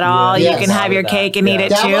can have it all. Yeah. You can have your cake and eat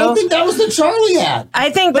it I too. think that was the Charlie ad. I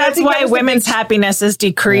think that's why women's happiness is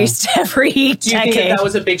decreased every Do you decade. think that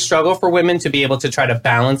was a big struggle for women to be able to try to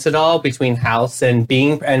balance it all between house and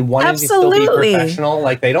being and wanting to still be professional?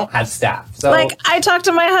 Like they don't have staff. So like I talk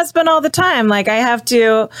to my husband all the time. Like I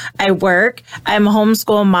work. I'm a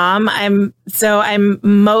homeschool mom. I'm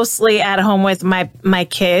mostly at home with my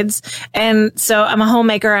kids. And so I'm a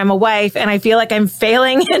homemaker. I'm a wife. And I feel like I'm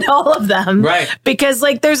failing in all of them. Right. Because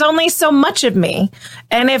like there's only so much of me.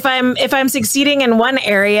 And if I'm succeeding in one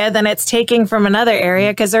area, then it's taking from another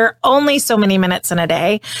area because there are only so many minutes in a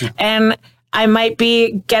day. And I might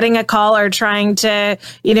be getting a call or trying to,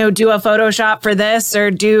 do a Photoshop for this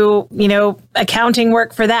or do, accounting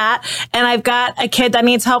work for that. And I've got a kid that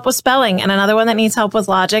needs help with spelling and another one that needs help with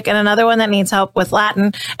logic and another one that needs help with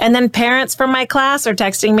Latin. And then parents from my class are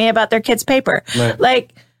texting me about their kid's paper. Right.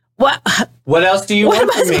 Like, what else do you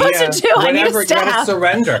want from me? What am I supposed to do? I need a staff. You gotta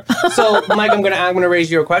surrender. So, Mike, I'm gonna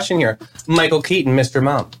raise you a question here. Michael Keaton, Mr.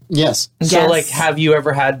 Mom. Yes. So, like, have you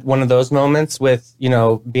ever had one of those moments with,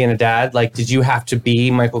 being a dad? Like, did you have to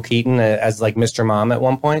be Michael Keaton as like Mr. Mom at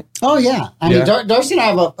one point? Oh yeah. I mean, Darcy and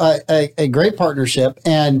I have a great partnership,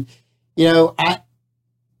 and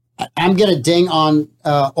I'm gonna ding on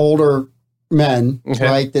older men,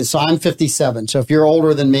 right? So I'm 57. So if you're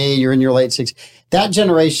older than me, you're in your late 60s. That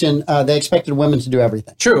generation, they expected women to do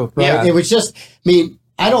everything. True. Right? Yeah. It was just,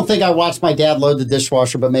 I don't think I watched my dad load the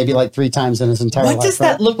dishwasher, but maybe like 3 times in his entire life. What does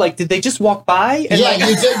that look like? Did they just walk by? And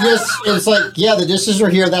It's like, the dishes are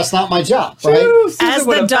here. That's not my job, right? As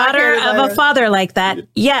the daughter of a father like that,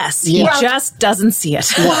 yes, he just doesn't see it.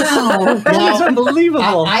 Wow, that's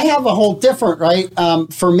unbelievable. I have a whole different, right?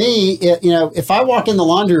 For me, if I walk in the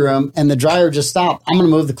laundry room and the dryer just stopped, I'm going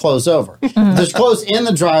to move the clothes over. If there's clothes in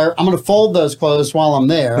the dryer, I'm going to fold those clothes while I'm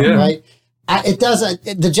there, right?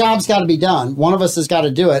 The job's got to be done. One of us has got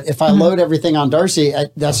to do it. If I load everything on Darcy,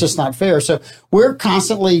 that's just not fair. So we're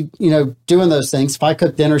constantly, doing those things. If I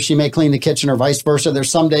cook dinner, she may clean the kitchen or vice versa.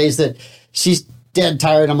 There's some days that she's dead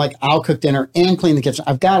tired. I'm like, I'll cook dinner and clean the kitchen.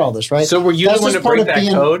 I've got all this, right? So were you the one to break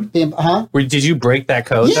that code? Did you break that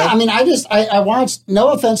code? Yeah, though? I watched, no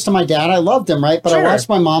offense to my dad, I loved him, right? But I watched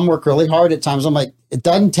my mom work really hard at times. I'm like, it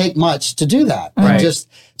doesn't take much to do that. Right.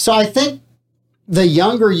 So I think the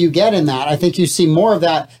younger you get in that, I think you see more of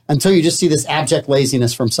that until you just see this abject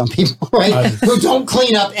laziness from some people, right? Who don't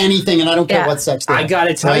clean up anything, and I don't care what sex they I got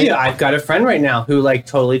to tell you, I've got a friend right now who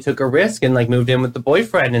totally took a risk and moved in with the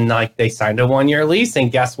boyfriend, and they signed a 1-year lease,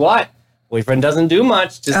 and guess what? Boyfriend doesn't do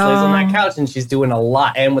much, just lays on that couch, and she's doing a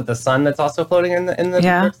lot, and with the sun that's also floating in the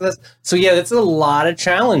mix of this. So it's a lot of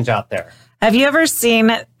challenge out there. Have you ever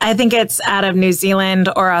seen, I think it's out of New Zealand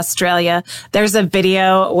or Australia, there's a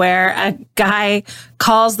video where a guy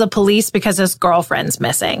calls the police because his girlfriend's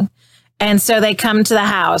missing. And so they come to the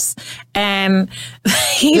house and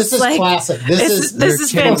he's this is classic. This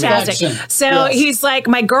is fantastic. So he's like,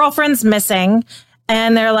 my girlfriend's missing.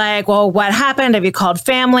 And they're like, well, what happened? Have you called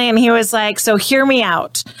family? And he was like, so hear me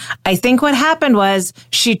out. I think what happened was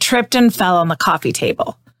she tripped and fell on the coffee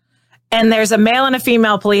table. And there's a male and a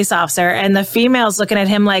female police officer, and the female's looking at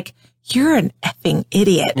him like, you're an effing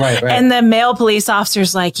idiot. Right. And the male police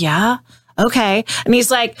officer's like, yeah, okay. And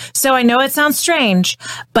he's like, so I know it sounds strange,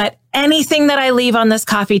 but anything that I leave on this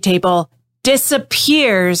coffee table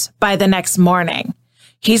disappears by the next morning.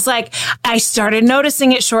 He's like, I started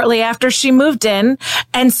noticing it shortly after she moved in.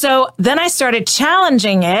 And so then I started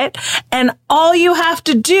challenging it. And all you have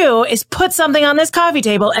to do is put something on this coffee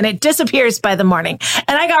table and it disappears by the morning.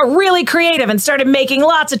 And I got really creative and started making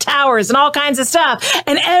lots of towers and all kinds of stuff.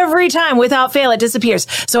 And every time, without fail, it disappears.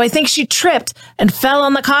 So I think she tripped and fell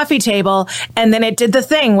on the coffee table. And then it did the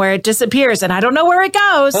thing where it disappears. And I don't know where it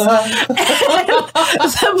goes.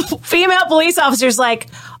 The female police officer's like,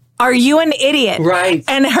 are you an idiot? Right.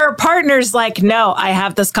 And her partner's like, no, I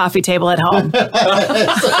have this coffee table at home.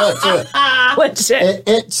 Legit.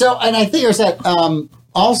 And I think there's that.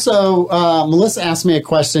 Also, Melissa asked me a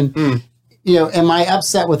question. Am I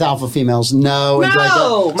upset with alpha females? No.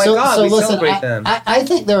 No. My God, we celebrate them. I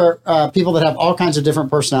think there are people that have all kinds of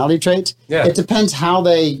different personality traits. Yeah. It depends how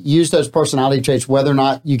they use those personality traits, whether or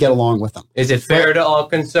not you get along with them. Is it fair to all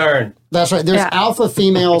concerned? That's right. There's alpha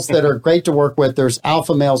females that are great to work with. There's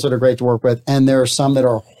alpha males that are great to work with. And there are some that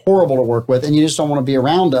are horrible to work with. And you just don't want to be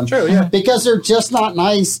around them. True, yeah. Because they're just not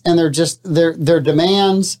nice. And they're just, their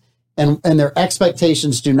demands and their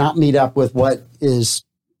expectations do not meet up with what is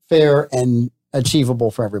fair and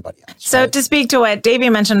achievable for everybody else. So to speak to what Davey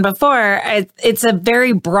mentioned before, it's a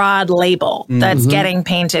very broad label that's getting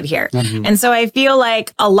painted here. And so I feel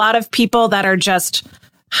like a lot of people that are just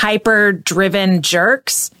hyper-driven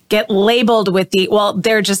jerks get labeled with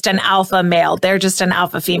they're just an alpha male. They're just an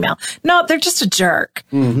alpha female. No, they're just a jerk.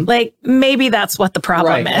 Maybe that's what the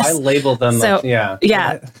problem is. I label them. So,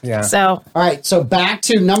 yeah. So, all right. So back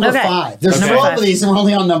to number 5. There's 12 of these and we're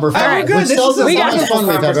only on number 5. All right, good. Which tells us we how got much fun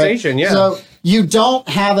we've had, right? Yeah. So you don't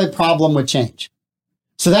have a problem with change.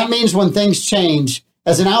 So that means when things change,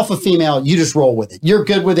 as an alpha female, you just roll with it. You're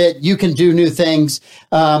good with it. You can do new things.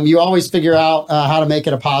 You always figure out how to make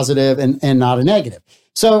it a positive and not a negative.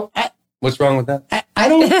 So what's wrong with that? I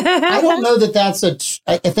don't know that that's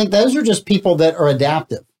I think those are just people that are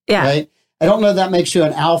adaptive. Yeah. Right. I don't know that makes you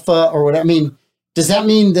an alpha or whatever. I mean, does that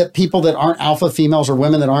mean that people that aren't alpha females or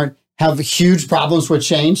women that aren't have huge problems with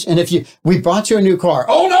change? And if we brought you a new car,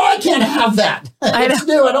 oh no, I can't have that. It's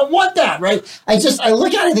new. I don't want that. Right. I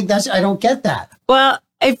look at it, I think I don't get that. Well,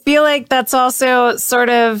 I feel like that's also sort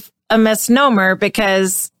of a misnomer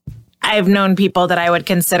because I've known people that I would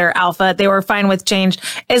consider alpha. They were fine with change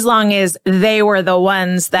as long as they were the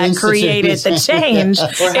ones that created the change.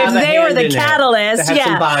 If they were the catalyst,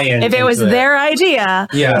 if it was their idea,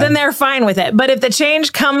 then they're fine with it. But if the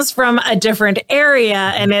change comes from a different area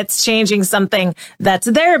and it's changing something that's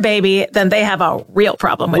their baby, then they have a real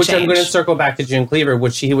problem with change. I'm going to circle back to Jim Cleaver,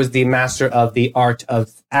 he was the master of the art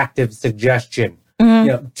of active suggestion.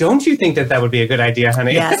 Don't you think that would be a good idea,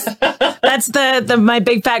 honey? Yes. That's the my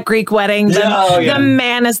big fat Greek wedding. The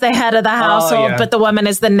man is the head of the household, but the woman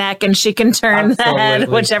is the neck, and she can turn the head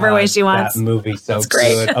whichever way she wants. That movie's so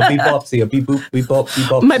great. good. A beep-bopsy, a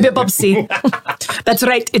beep-boop. My bip-bopsy. That's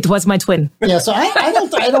right. It was my twin. Yeah, so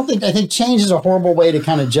I think change is a horrible way to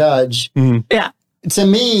kind of judge. Yeah. To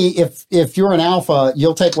me, if you're an alpha,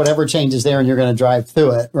 you'll take whatever change is there and you're going to drive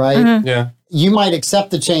through it, right? Yeah. You might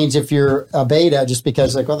accept the change if you're a beta just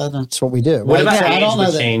because, like, well, that's what we do. What right? about age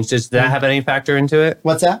with change? Does that have any factor into it?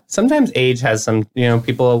 What's that? Sometimes age has some,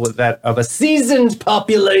 people with that of a seasoned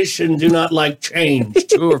population do not like change.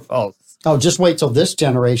 True or false? Oh, just wait till this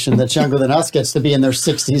generation that's younger than us gets to be in their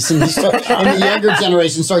 60s and the younger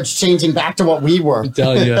generation starts changing back to what we were. I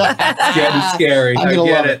tell you, it's getting scary.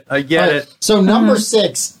 I get it. So number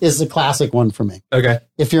 6 is the classic one for me. Okay.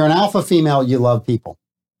 If you're an alpha female, you love people.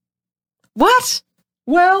 What?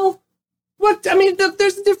 Well,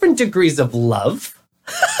 there's different degrees of love.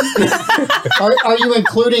 Are you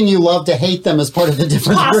including you love to hate them as part of the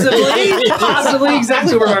different Possibly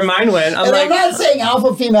exactly where my mind went. I'm not saying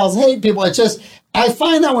alpha females hate people. It's just I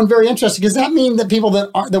find that one very interesting because that means that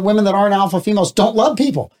the women that aren't alpha females don't love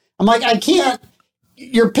people. I'm like, I can't.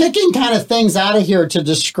 You're picking kind of things out of here to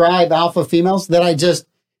describe alpha females that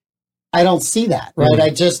I don't see that,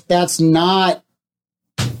 right? That's not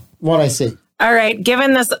what I see. All right.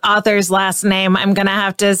 Given this author's last name, I'm going to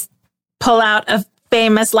have to pull out a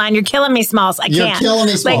famous line. You're killing me, Smalls. I can't. You're killing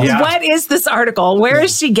me, Smalls. Like, what is this article? Where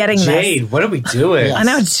is she getting this? Jade, what are we doing? Yes. I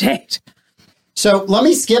know, Jade. So let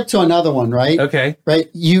me skip to another one, right? Okay.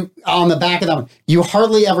 Right. You on the back of that one, you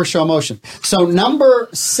hardly ever show emotion. So number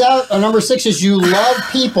 6 is you love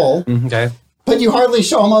people, okay, but you hardly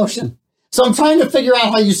show emotion. So I'm trying to figure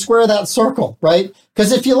out how you square that circle, right?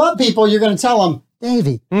 Because if you love people, you're going to tell them,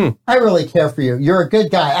 Davey, I really care for you. You're a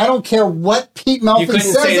good guy. I don't care what Pete Melfi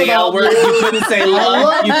says about you. You couldn't say the L word. You couldn't say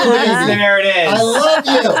love. You couldn't. There it is. I love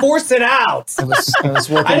you. Force it out. I was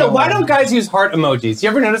working. I know. Why don't guys use heart emojis? You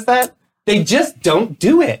ever notice that? They just don't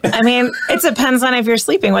do it. I mean, it depends on if you're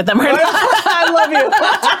sleeping with them or not. I love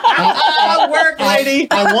you. Work, lady.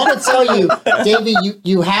 I want to tell you, Davey,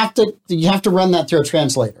 you have to run that through a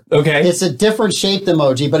translator. Okay. It's a different shaped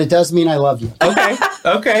emoji, but it does mean I love you.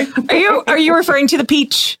 Okay. Are you referring to the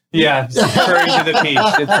peach? Yeah, referring to the peach.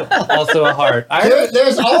 It's also a heart.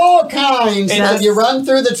 There's all kinds that you run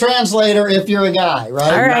through the translator if you're a guy,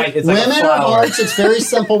 right? All right. It's like women are hearts. It's very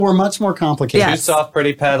simple. We're much more complicated. Yes. 2 soft,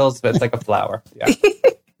 pretty petals, but it's like a flower. Yeah.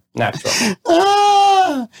 Natural.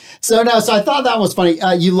 So I thought that was funny.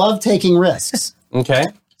 You love taking risks. Okay.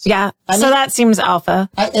 Yeah. So that seems alpha.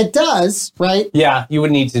 It does, right? Yeah, you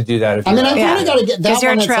would need to do that. I kind of got to get that one.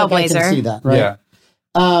 You're a trailblazer. I can see that, right? Yeah.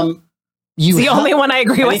 It's the only one I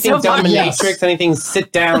agree with so far. Dominatrix, anything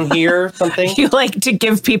sit down here, something? You like to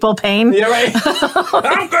give people pain? Yeah, right.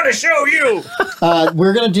 I'm going to show you.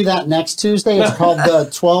 We're going to do that next Tuesday. It's called the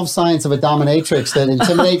 12 Signs of a Dominatrix that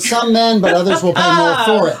intimidate some men, but others will pay more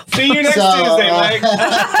for it. See you next Tuesday, Mike.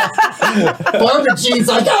 Barbara Jean's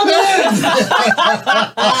like, I'm in.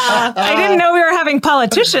 I didn't know we were having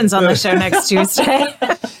politicians on the show next Tuesday.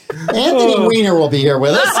 Anthony Weiner will be here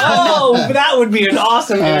with us. Oh, that would be an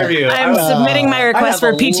awesome interview. I'm submitting my request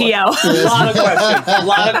for PTO. A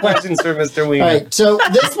lot of questions for Mr. Weiner. All right, so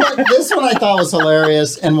this one I thought was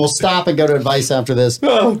hilarious, and we'll stop and go to advice after this.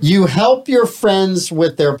 You help your friends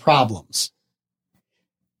with their problems.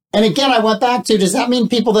 And again, I went back to, does that mean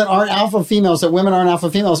people that aren't alpha females, that women aren't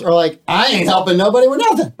alpha females, are like, I ain't helping nobody with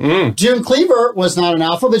nothing. June Cleaver was not an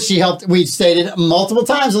alpha, but she helped, we stated multiple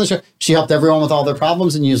times on the show, she helped everyone with all their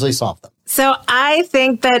problems and usually solved them. So I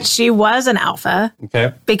think that she was an alpha.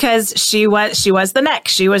 Okay. Because she was the neck.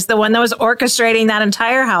 She was the one that was orchestrating that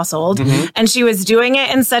entire household. And she was doing it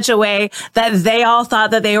in such a way that they all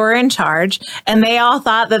thought that they were in charge and they all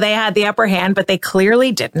thought that they had the upper hand, but they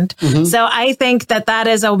clearly didn't. So I think that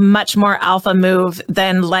is a much more alpha move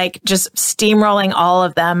than like just steamrolling all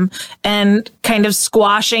of them and kind of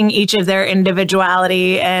squashing each of their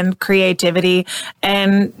individuality and creativity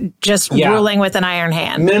and just ruling with an iron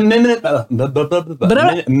hand.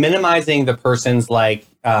 Minimizing the person's like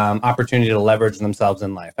opportunity to leverage themselves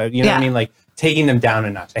in life. You know what I mean? Like taking them down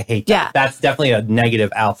a notch. I hate that. Yeah. That's definitely a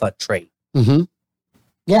negative alpha trait.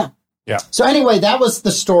 Yeah. So anyway, that was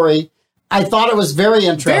the story. I thought it was very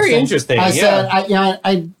interesting. Very interesting. I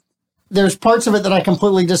said, there's parts of it that I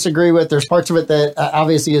completely disagree with. There's parts of it that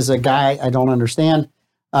obviously as a guy, I don't understand.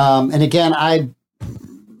 And again,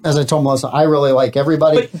 as I told Melissa, I really like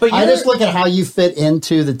everybody. But I just look at how you fit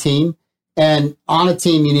into the team. And on a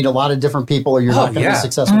team, you need a lot of different people or you're not going to be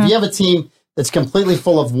successful. If you have a team that's completely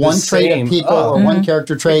full of one trait of people or one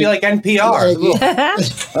character trait. It'd be like NPR.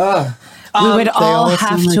 We would all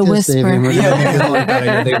have to whisper.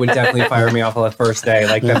 They would definitely fire me off on the first day.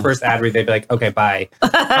 Like the first ad read, they'd be like, okay, bye.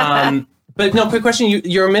 But no, quick question.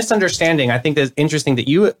 You're misunderstanding. I think it's interesting that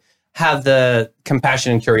you have the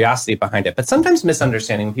compassion and curiosity behind it. But sometimes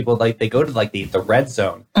misunderstanding when people like, they go to like the red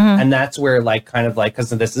zone. And that's where like, kind of like,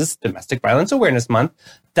 because this is Domestic Violence Awareness Month,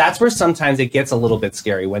 that's where sometimes it gets a little bit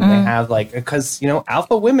scary when they have like, because, you know,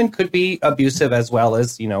 alpha women could be abusive as well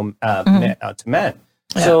as, you know, to men.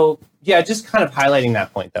 Yeah. So, yeah, just kind of highlighting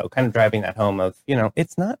that point, though, kind of driving that home of, you know,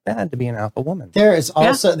 it's not bad to be an alpha woman. There is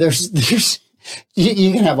also, there's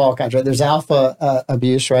you can have all kinds, right? There's alpha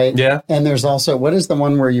abuse, right? Yeah. And there's also, what is the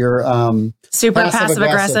one where you're super passive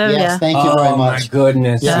aggressive? Yes, thank you very much. Oh, my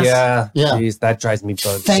goodness. Yes. Yeah. Jeez, that drives me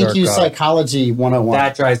berserk. Thank you, Psychology 101.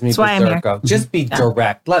 That drives me berserk. Just be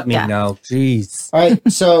direct. Let me know. Jeez. All right,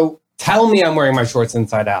 so... Tell me I'm wearing my shorts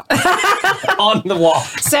inside out on the wall.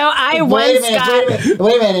 So I Wait a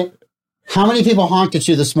minute. How many people honked at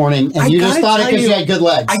you this morning and you just thought it because you had good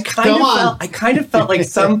legs? I kind of felt like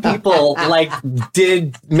some people like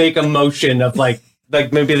did make a motion of like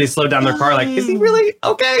maybe they slowed down their car. Like, is he really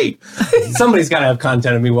okay? Somebody's got to have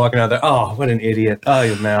content of me walking out there. Oh, what an idiot. Oh,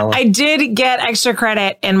 you Mal. I did get extra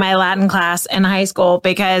credit in my Latin class in high school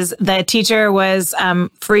because the teacher was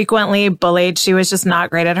frequently bullied. She was just not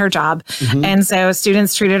great at her job. And so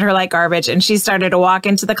students treated her like garbage. And she started to walk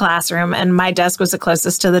into the classroom and my desk was the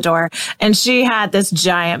closest to the door. And she had this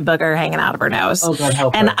giant booger hanging out of her nose. Oh, God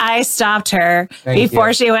help her. And I stopped her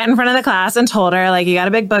before she went in front of the class and told her, like, you got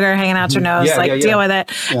a big booger hanging out your nose. Deal with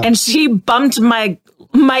it. Yeah. And she bumped my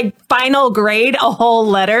final grade a whole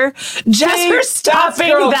letter just for stopping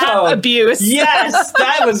that abuse. Yes,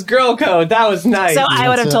 that was girl code. That was nice. So I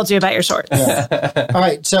would have told you about your shorts. Yeah. All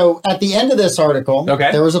right. So at the end of this article,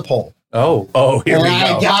 there was a poll. Oh, here we go.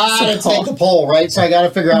 I got to take the poll, right? So I got to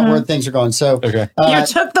figure out where things are going. So you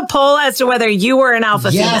took the poll as to whether you were an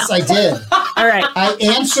alpha female. Yes, I did. All right. I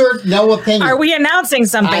answered no opinion. Are we announcing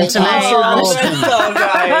something tonight?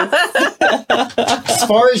 As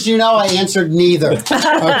far as you know, I answered neither.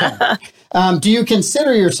 Okay. Do you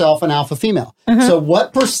consider yourself an alpha female? So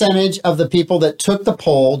what percentage of the people that took the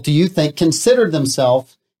poll do you think considered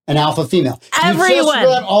themselves an alpha female? Everyone. You just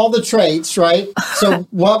read all the traits, right? So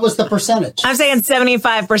what was the percentage? I'm saying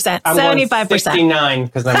 75%. 75%. 69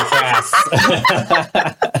 because I'm crass.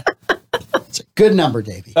 It's a good number,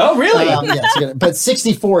 Davey. Oh, really? Yes, but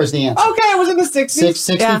 64 is the answer. Okay, I was in the 60s.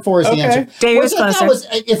 64 is the answer. Davey was closer.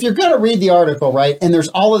 If you're going to read the article, right, and there's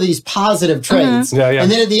all of these positive traits,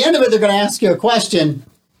 and then at the end of it, they're going to ask you a question.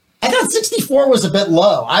 I thought 64 was a bit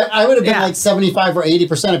low. I would have been like 75 or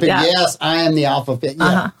 80% of it. Yes, I am the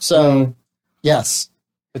alpha. So, yes.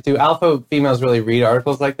 But do alpha females really read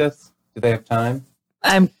articles like this? Do they have time?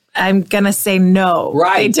 I'm gonna say no.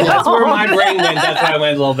 Right. That's where my brain went. That's why I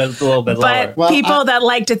went a little bit lower. But people that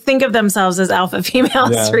like to think of themselves as alpha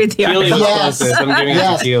females read the article. Yes. I'm giving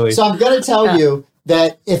it to Keely. So I'm going to tell you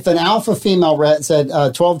that if an alpha female said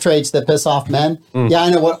 12 traits that piss off men,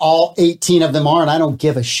 I know what all 18 of them are, and I don't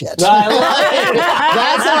give a shit.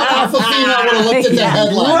 That's how alpha female would have looked at the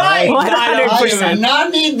headline. Right. I do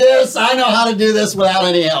not need this. I know how to do this without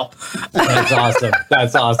any help. That's awesome.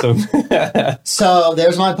 That's awesome. So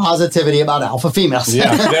there's my positivity about alpha females.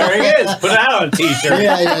 Yeah, there he is. Put it out on a t-shirt.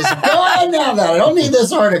 Go ahead now. I don't need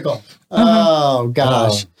this article. Oh,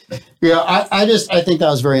 gosh. Yeah, I think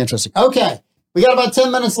that was very interesting. Okay. We got about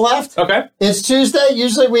 10 minutes left. Okay. It's Tuesday.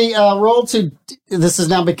 Usually we roll to, this has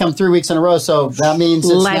now become 3 weeks in a row, so that means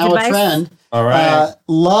it's now a trend. All right.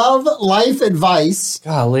 Love life advice.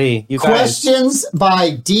 Golly, you guys. Questions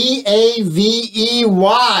by Davey.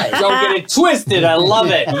 Don't get it twisted. I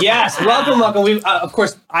love it. Yes. Welcome. We, of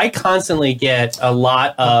course, I constantly get a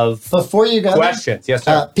lot of Before you go questions. Yes,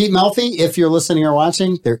 sir. Pete Melfi, if you're listening or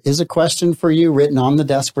watching, there is a question for you written on the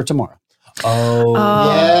desk for tomorrow. Oh,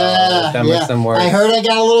 yeah. Some words. I heard I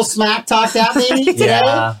got a little smack talked at me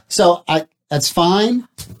today. So that's fine.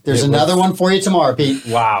 There's another one for you tomorrow, Pete.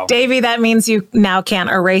 Wow. Davey, that means you now can't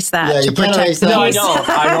erase that to protect the No, I don't.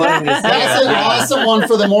 I don't understand. That's an awesome one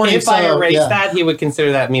for the morning. If I erase that, he would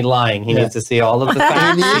consider that me lying. He needs to see all of the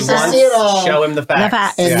facts. He needs to see it all. Show him the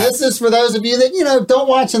facts. And this is for those of you that, don't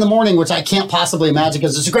watch in the morning, which I can't possibly imagine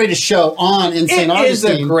because it's the greatest show on in St. Augustine. It is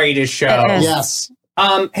the greatest show. Yes.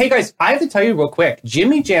 Hey guys, I have to tell you real quick,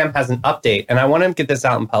 Jimmy Jam has an update and I want to get this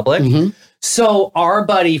out in public. So our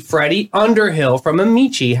buddy Freddie Underhill from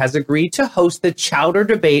Amici has agreed to host the Chowder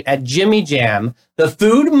debate at Jimmy Jam. The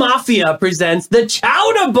Food Mafia presents the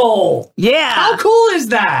Chowder Bowl. Yeah. How cool is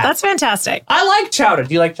that? That's fantastic. I like chowder.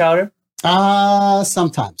 Do you like chowder?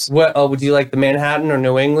 Sometimes. What? Oh, would you like the Manhattan or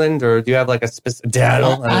New England, or do you have like a specific? I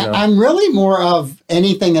don't know. I'm really more of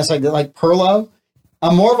anything that's like Perlo.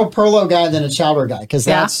 I'm more of a Perlo guy than a chowder guy because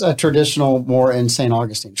that's a traditional more in St.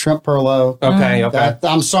 Augustine. Shrimp Perlo. Okay.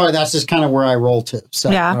 I'm sorry, that's just kind of where I roll to. So,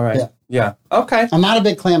 all right. Yeah. Okay. I'm not a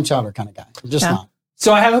big clam chowder kind of guy. I'm just not.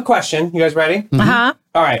 So I have a question. You guys ready? Uh-huh.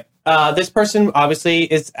 All right. This person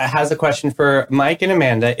obviously has a question for Mike and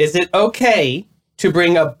Amanda. Is it okay to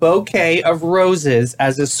bring a bouquet of roses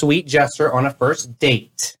as a sweet gesture on a first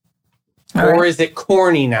date? Or is it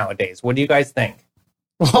corny nowadays? What do you guys think?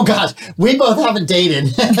 Oh, gosh. We both haven't dated.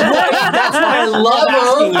 That's why I love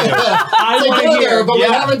asking you. I want to hear. But we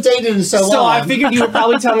haven't dated in so long. So I figured you would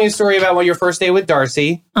probably tell me a story about your first date with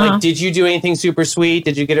Darcy. Like, did you do anything super sweet?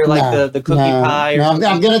 Did you get her like the cookie pie? No,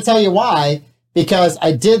 I'm going to tell you why. Because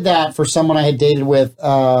I did that for someone I had dated with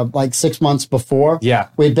like 6 months before. Yeah.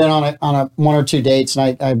 We'd been on a 1 or 2 dates,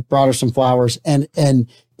 and I brought her some flowers, and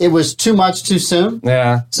it was too much too soon.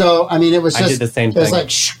 Yeah. So, I mean, it was just... I did the same thing. It was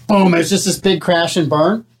like, boom, it was just this big crash and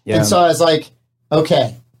burn. Yeah. And so I was like,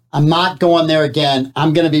 okay, I'm not going there again.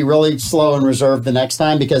 I'm going to be really slow and reserved the next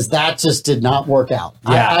time because that just did not work out.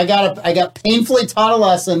 Yeah. I got painfully taught a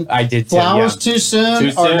lesson. I did too. Flowers too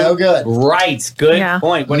soon are no good. Right. Good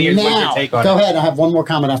point. What's your take on it? Go ahead. I have one more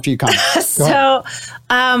comment after you comment. So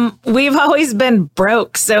we've always been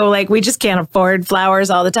broke. So like we just can't afford flowers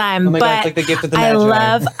all the time. Oh my God, it's like the gift of the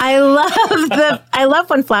Magi. I love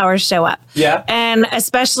when flowers show up. Yeah. And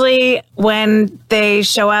especially when they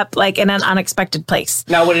show up like in an unexpected place.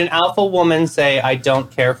 Now, would an alpha woman say, I don't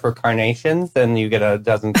care for carnations, then you get a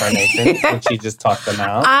dozen carnations, and she just tossed them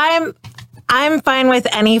out? I'm fine with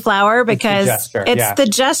any flower because it's the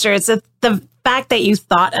gesture. It's the fact that you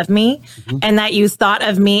thought of me and that you thought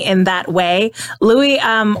of me in that way. Louis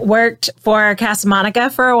worked for Casa Monica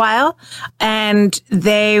for a while, and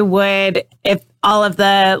they would, if all of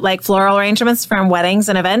the like floral arrangements from weddings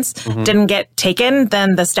and events didn't get taken,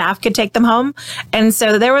 then the staff could take them home. And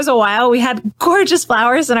so there was a while we had gorgeous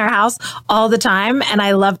flowers in our house all the time, and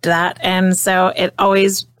I loved that. And so it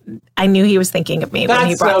always, I knew he was thinking of me when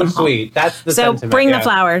he brought them home. That's so sweet. That's the sentiment. So bring the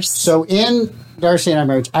flowers. So in Darcy and our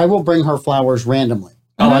marriage, I will bring her flowers randomly.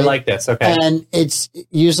 Oh, I like this. Okay. And it's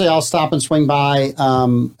usually I'll stop and swing by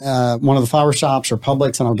one of the flower shops or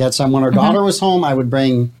Publix, and I'll get some. When our daughter was home, I would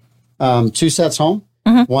bring 2 sets home,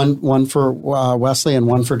 one for Wesley and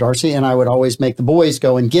one for Darcy, and I would always make the boys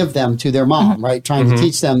go and give them to their mom, right? Trying to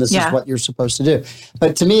teach them this is what you're supposed to do.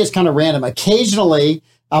 But to me, it's kind of random. Occasionally,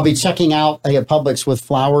 I'll be checking out a Publix with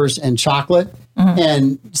flowers and chocolate,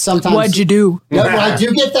 and sometimes... What'd you do? No, I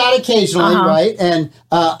do get that occasionally, right? And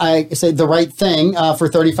I say the right thing for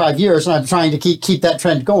 35 years, and I'm trying to keep that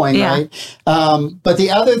trend going, right? But the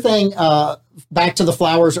other thing, back to the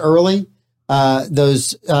flowers early,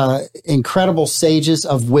 those incredible sages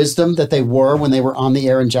of wisdom that they were when they were on the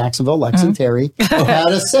air in Jacksonville, Lex and Terry, had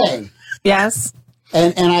a saying. Yes.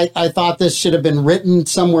 And I thought this should have been written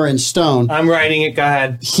somewhere in stone. I'm writing it. Go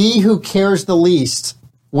ahead. He who cares the least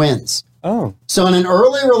wins. Oh. So in an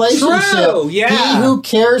early relationship, he who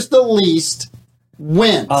cares the least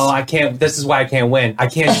wins. Oh, I can't. This is why I can't win. I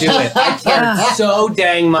can't do it. I care so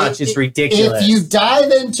dang much. It's ridiculous. If you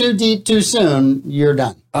dive in too deep too soon, you're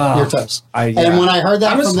done. You're toast. And when I heard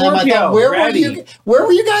that from them, I thought, where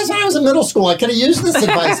were you guys when I was in middle school? I could have used this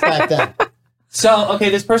advice back then. So, okay,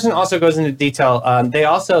 this person also goes into detail. They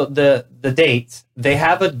also, the dates, they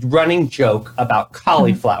have a running joke about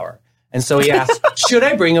cauliflower. And so he asked, should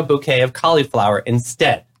I bring a bouquet of cauliflower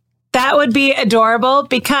instead? That would be adorable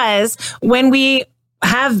because when we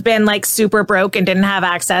have been like super broke and didn't have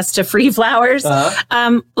access to free flowers,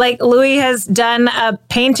 like Louis has done a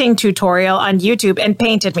painting tutorial on YouTube and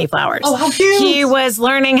painted me flowers. Oh, how cute. He was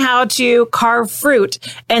learning how to carve fruit.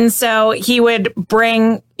 And so he would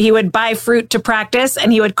buy fruit to practice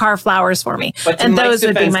and he would carve flowers for me. But and those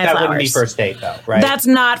would be my flowers. That wouldn't be first date though, right? That's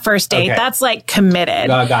not first date. Okay. That's like committed.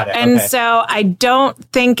 Got it. And so I don't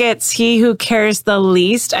think it's he who cares the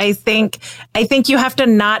least. I think you have to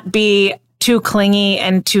not be too clingy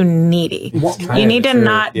and too needy. You need to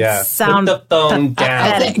not sound put the phone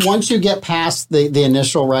down. I think once you get past the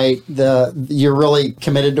initial, right, you're really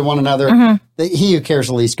committed to one another. He who cares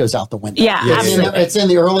the least goes out the window. Yeah, absolutely. It's in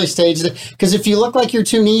the early stages. Because if you look like you're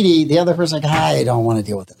too needy, the other person's like, I don't want to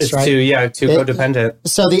deal with this. It's right? too codependent.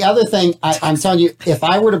 So the other thing, I'm telling you, if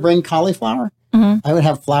I were to bring cauliflower, I would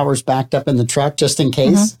have flowers backed up in the truck just in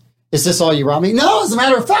case. Is this all you brought me? No, as a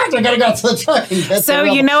matter of fact, I got to go to the truck and get So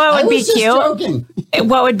you know what would be cute?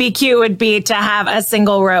 What would be cute would be to have a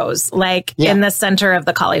single rose, like in the center of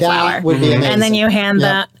the cauliflower. That would be amazing. And then you hand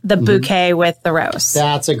the bouquet with the rose.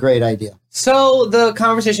 That's a great idea. So the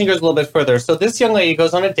conversation goes a little bit further. So this young lady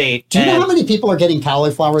goes on a date. Do you know how many people are getting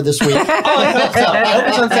cauliflower this week? I hope so. I hope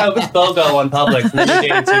it's on sale with BOGO on Publix. And then you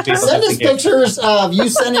dated 2 people. Send us pictures of you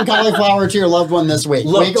sending cauliflower to your loved one this week.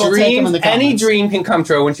 Look, any dream can come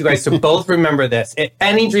true. I want you guys to both remember this.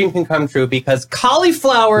 Any dream can come true because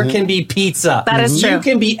cauliflower can be pizza. That is true. You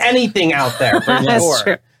can be anything out there. For That's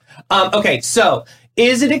true. Okay, so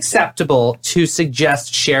is it acceptable to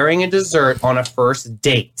suggest sharing a dessert on a first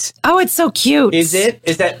date? Oh, it's so cute. Is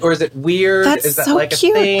that, or is it weird? That's is that so like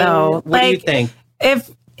cute, a thing? though. What do you think? If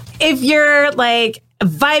you're like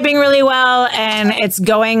vibing really well and it's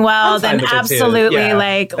going well, then absolutely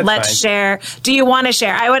let's fine. share. Do you want to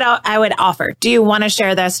share? I would offer. Do you want to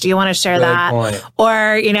share this? Do you want to share that? Point. Or,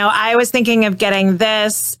 I was thinking of getting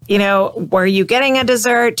this, were you getting a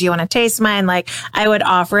dessert? Do you want to taste mine? Like I would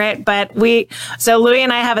offer it. But so Louis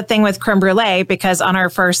and I have a thing with creme brulee because on our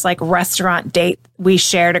first like restaurant date, we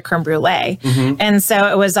shared a creme brulee. Mm-hmm. And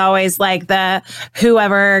so it was always like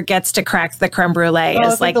whoever gets to crack the creme brulee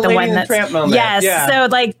is like the one that's, yes. Yeah. So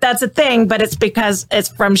like that's a thing, but it's because it's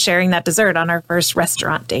from sharing that dessert on our first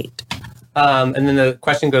restaurant date. And then the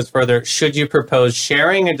question goes further. Should you propose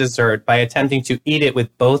sharing a dessert by attempting to eat it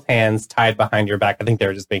with both hands tied behind your back? I think they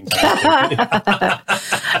were just being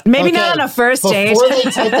Maybe not on a first date. Before they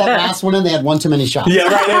typed that last one in, they had one too many shots. Yeah,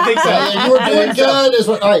 right. I think so. You were doing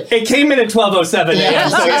good. All right. It came in at 12:07. Yeah,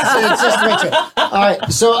 it's just Richard. All right.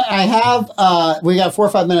 So I have, we got 4 or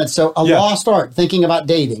 5 minutes. So a lost art, thinking about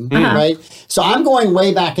dating, right? So I'm going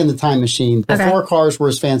way back in the time machine before cars were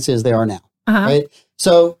as fancy as they are now, right?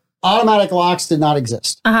 So automatic locks did not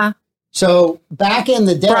exist. So back in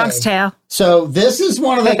the day, Bronx Tale. So this is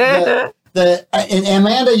one of and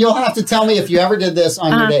Amanda, you'll have to tell me if you ever did this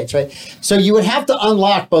on your dates, right? So you would have to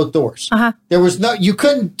unlock both doors. There was you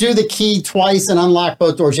couldn't do the key twice and unlock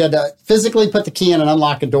both doors. You had to physically put the key in and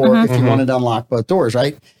unlock a door if you wanted to unlock both doors,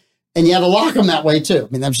 right? And you had to lock them that way too. I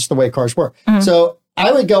mean, that's just the way cars work. So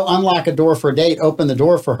I would go unlock a door for a date, open the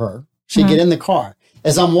door for her. She'd get in the car.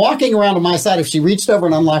 As I'm walking around to my side, if she reached over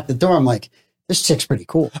and unlocked the door, I'm like, this chick's pretty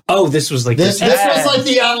cool. Oh, this was like this was like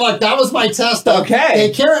the unlock. That was my test. They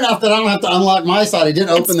care enough that I don't have to unlock my side. I didn't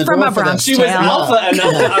open the door for them. She was alpha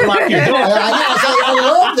enough to unlock your door. I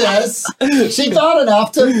love this. She thought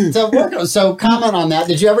enough to work on. So comment on that.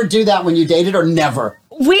 Did you ever do that when you dated or never?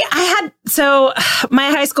 So my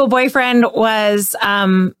high school boyfriend was,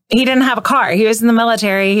 he didn't have a car. He was in the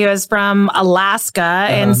military. He was from Alaska.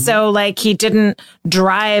 And so like he didn't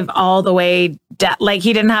drive all the way, like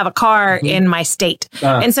he didn't have a car in my state.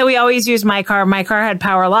 And so we always used my car. My car had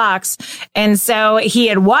power locks. And so he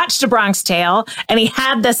had watched A Bronx Tale and he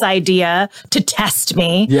had this idea to test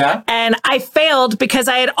me. Yeah. And I failed because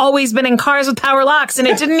I had always been in cars with power locks and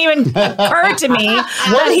it didn't even occur to me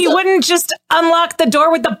that he wouldn't just unlock the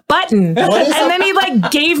door with the button. And then he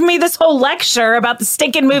like gave me this whole lecture about the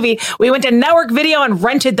stinking movie. We went to Network Video and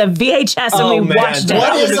rented the VHS and we watched it.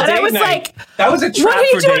 I was like, that was a trap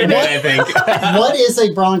for date night, I think. What is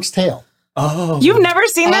A Bronx Tale? Oh. You've never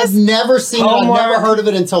seen this? I've never seen it. I've never heard of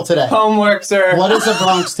it until today. Homework, sir. What is A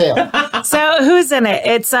Bronx Tale? So who's in it?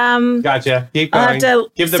 It's Gotcha. Keep going.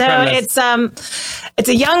 Give the premise. It's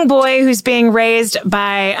a young boy who's being raised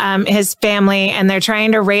by his family and they're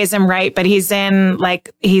trying to raise him right, but he's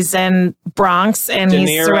in Bronx and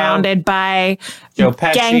he's surrounded by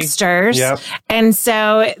gangsters. Yep. And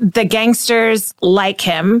so the gangsters like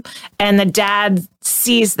him and the dad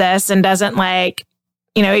sees this and doesn't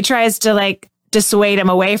he tries to dissuade him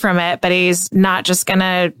away from it, but he's not just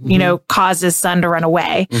gonna, cause his son to run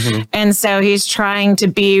away. And so he's trying to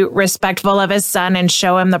be respectful of his son and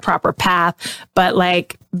show him the proper path, but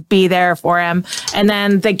be there for him. And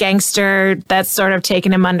then the gangster that's sort of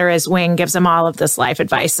taken him under his wing gives him all of this life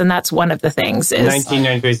advice. And that's one of the things is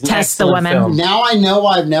 1993 test the woman. Film. Now I know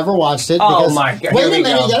I've never watched it. Oh my God. Wait a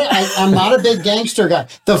minute. I'm not a big gangster guy.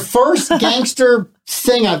 The first gangster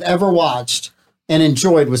thing I've ever watched and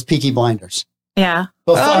enjoyed was Peaky Blinders. Yeah.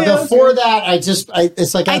 Before that,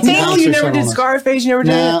 it's like I think you never did Scarface. You never did.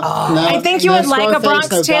 No, I think you would like A Bronx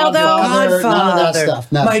Tale, though. Godfather, none of that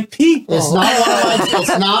stuff. No. My people.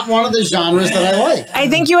 It's not one of the genres that I like. I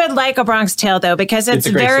think you would like A Bronx Tale, though, because it's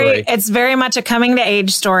very much a coming to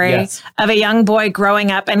age story of a young boy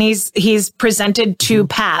growing up, and he's presented two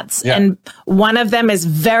paths, and one of them is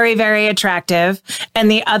very, very attractive,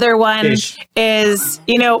 and the other one is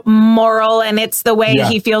moral, and it's the way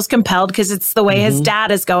he feels compelled because it's the way his dad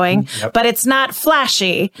dad is going, but it's not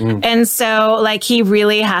flashy. And so like he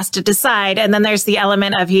really has to decide. And then there's the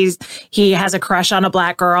element of he has a crush on a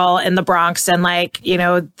black girl in the Bronx, and like, you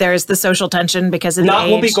know, there's the social tension because of the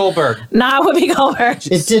age. Whoopi Goldberg. Not Whoopi Goldberg.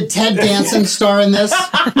 Did Ted Danson star in this?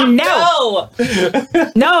 No,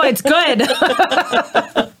 it's good.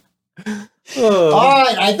 All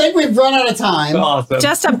right, I think we've run out of time. Awesome.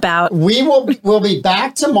 Just about. We'll be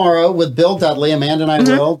back tomorrow with Bill Dudley. Amanda and I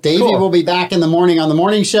will. Davey will be back in the morning on the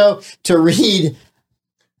morning show to read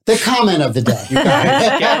the comment of the day. You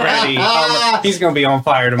guys, get ready. He's going to be on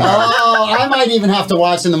fire tomorrow. Oh, I might even have to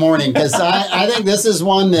watch in the morning because I think this is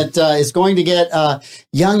one that is going to get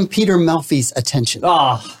young Peter Melfi's attention.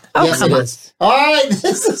 Yes, it is. All right,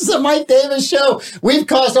 this is the Mike Davis Show. We've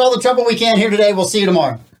caused all the trouble we can here today. We'll see you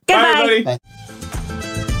tomorrow. Goodbye. Bye, everybody. Bye.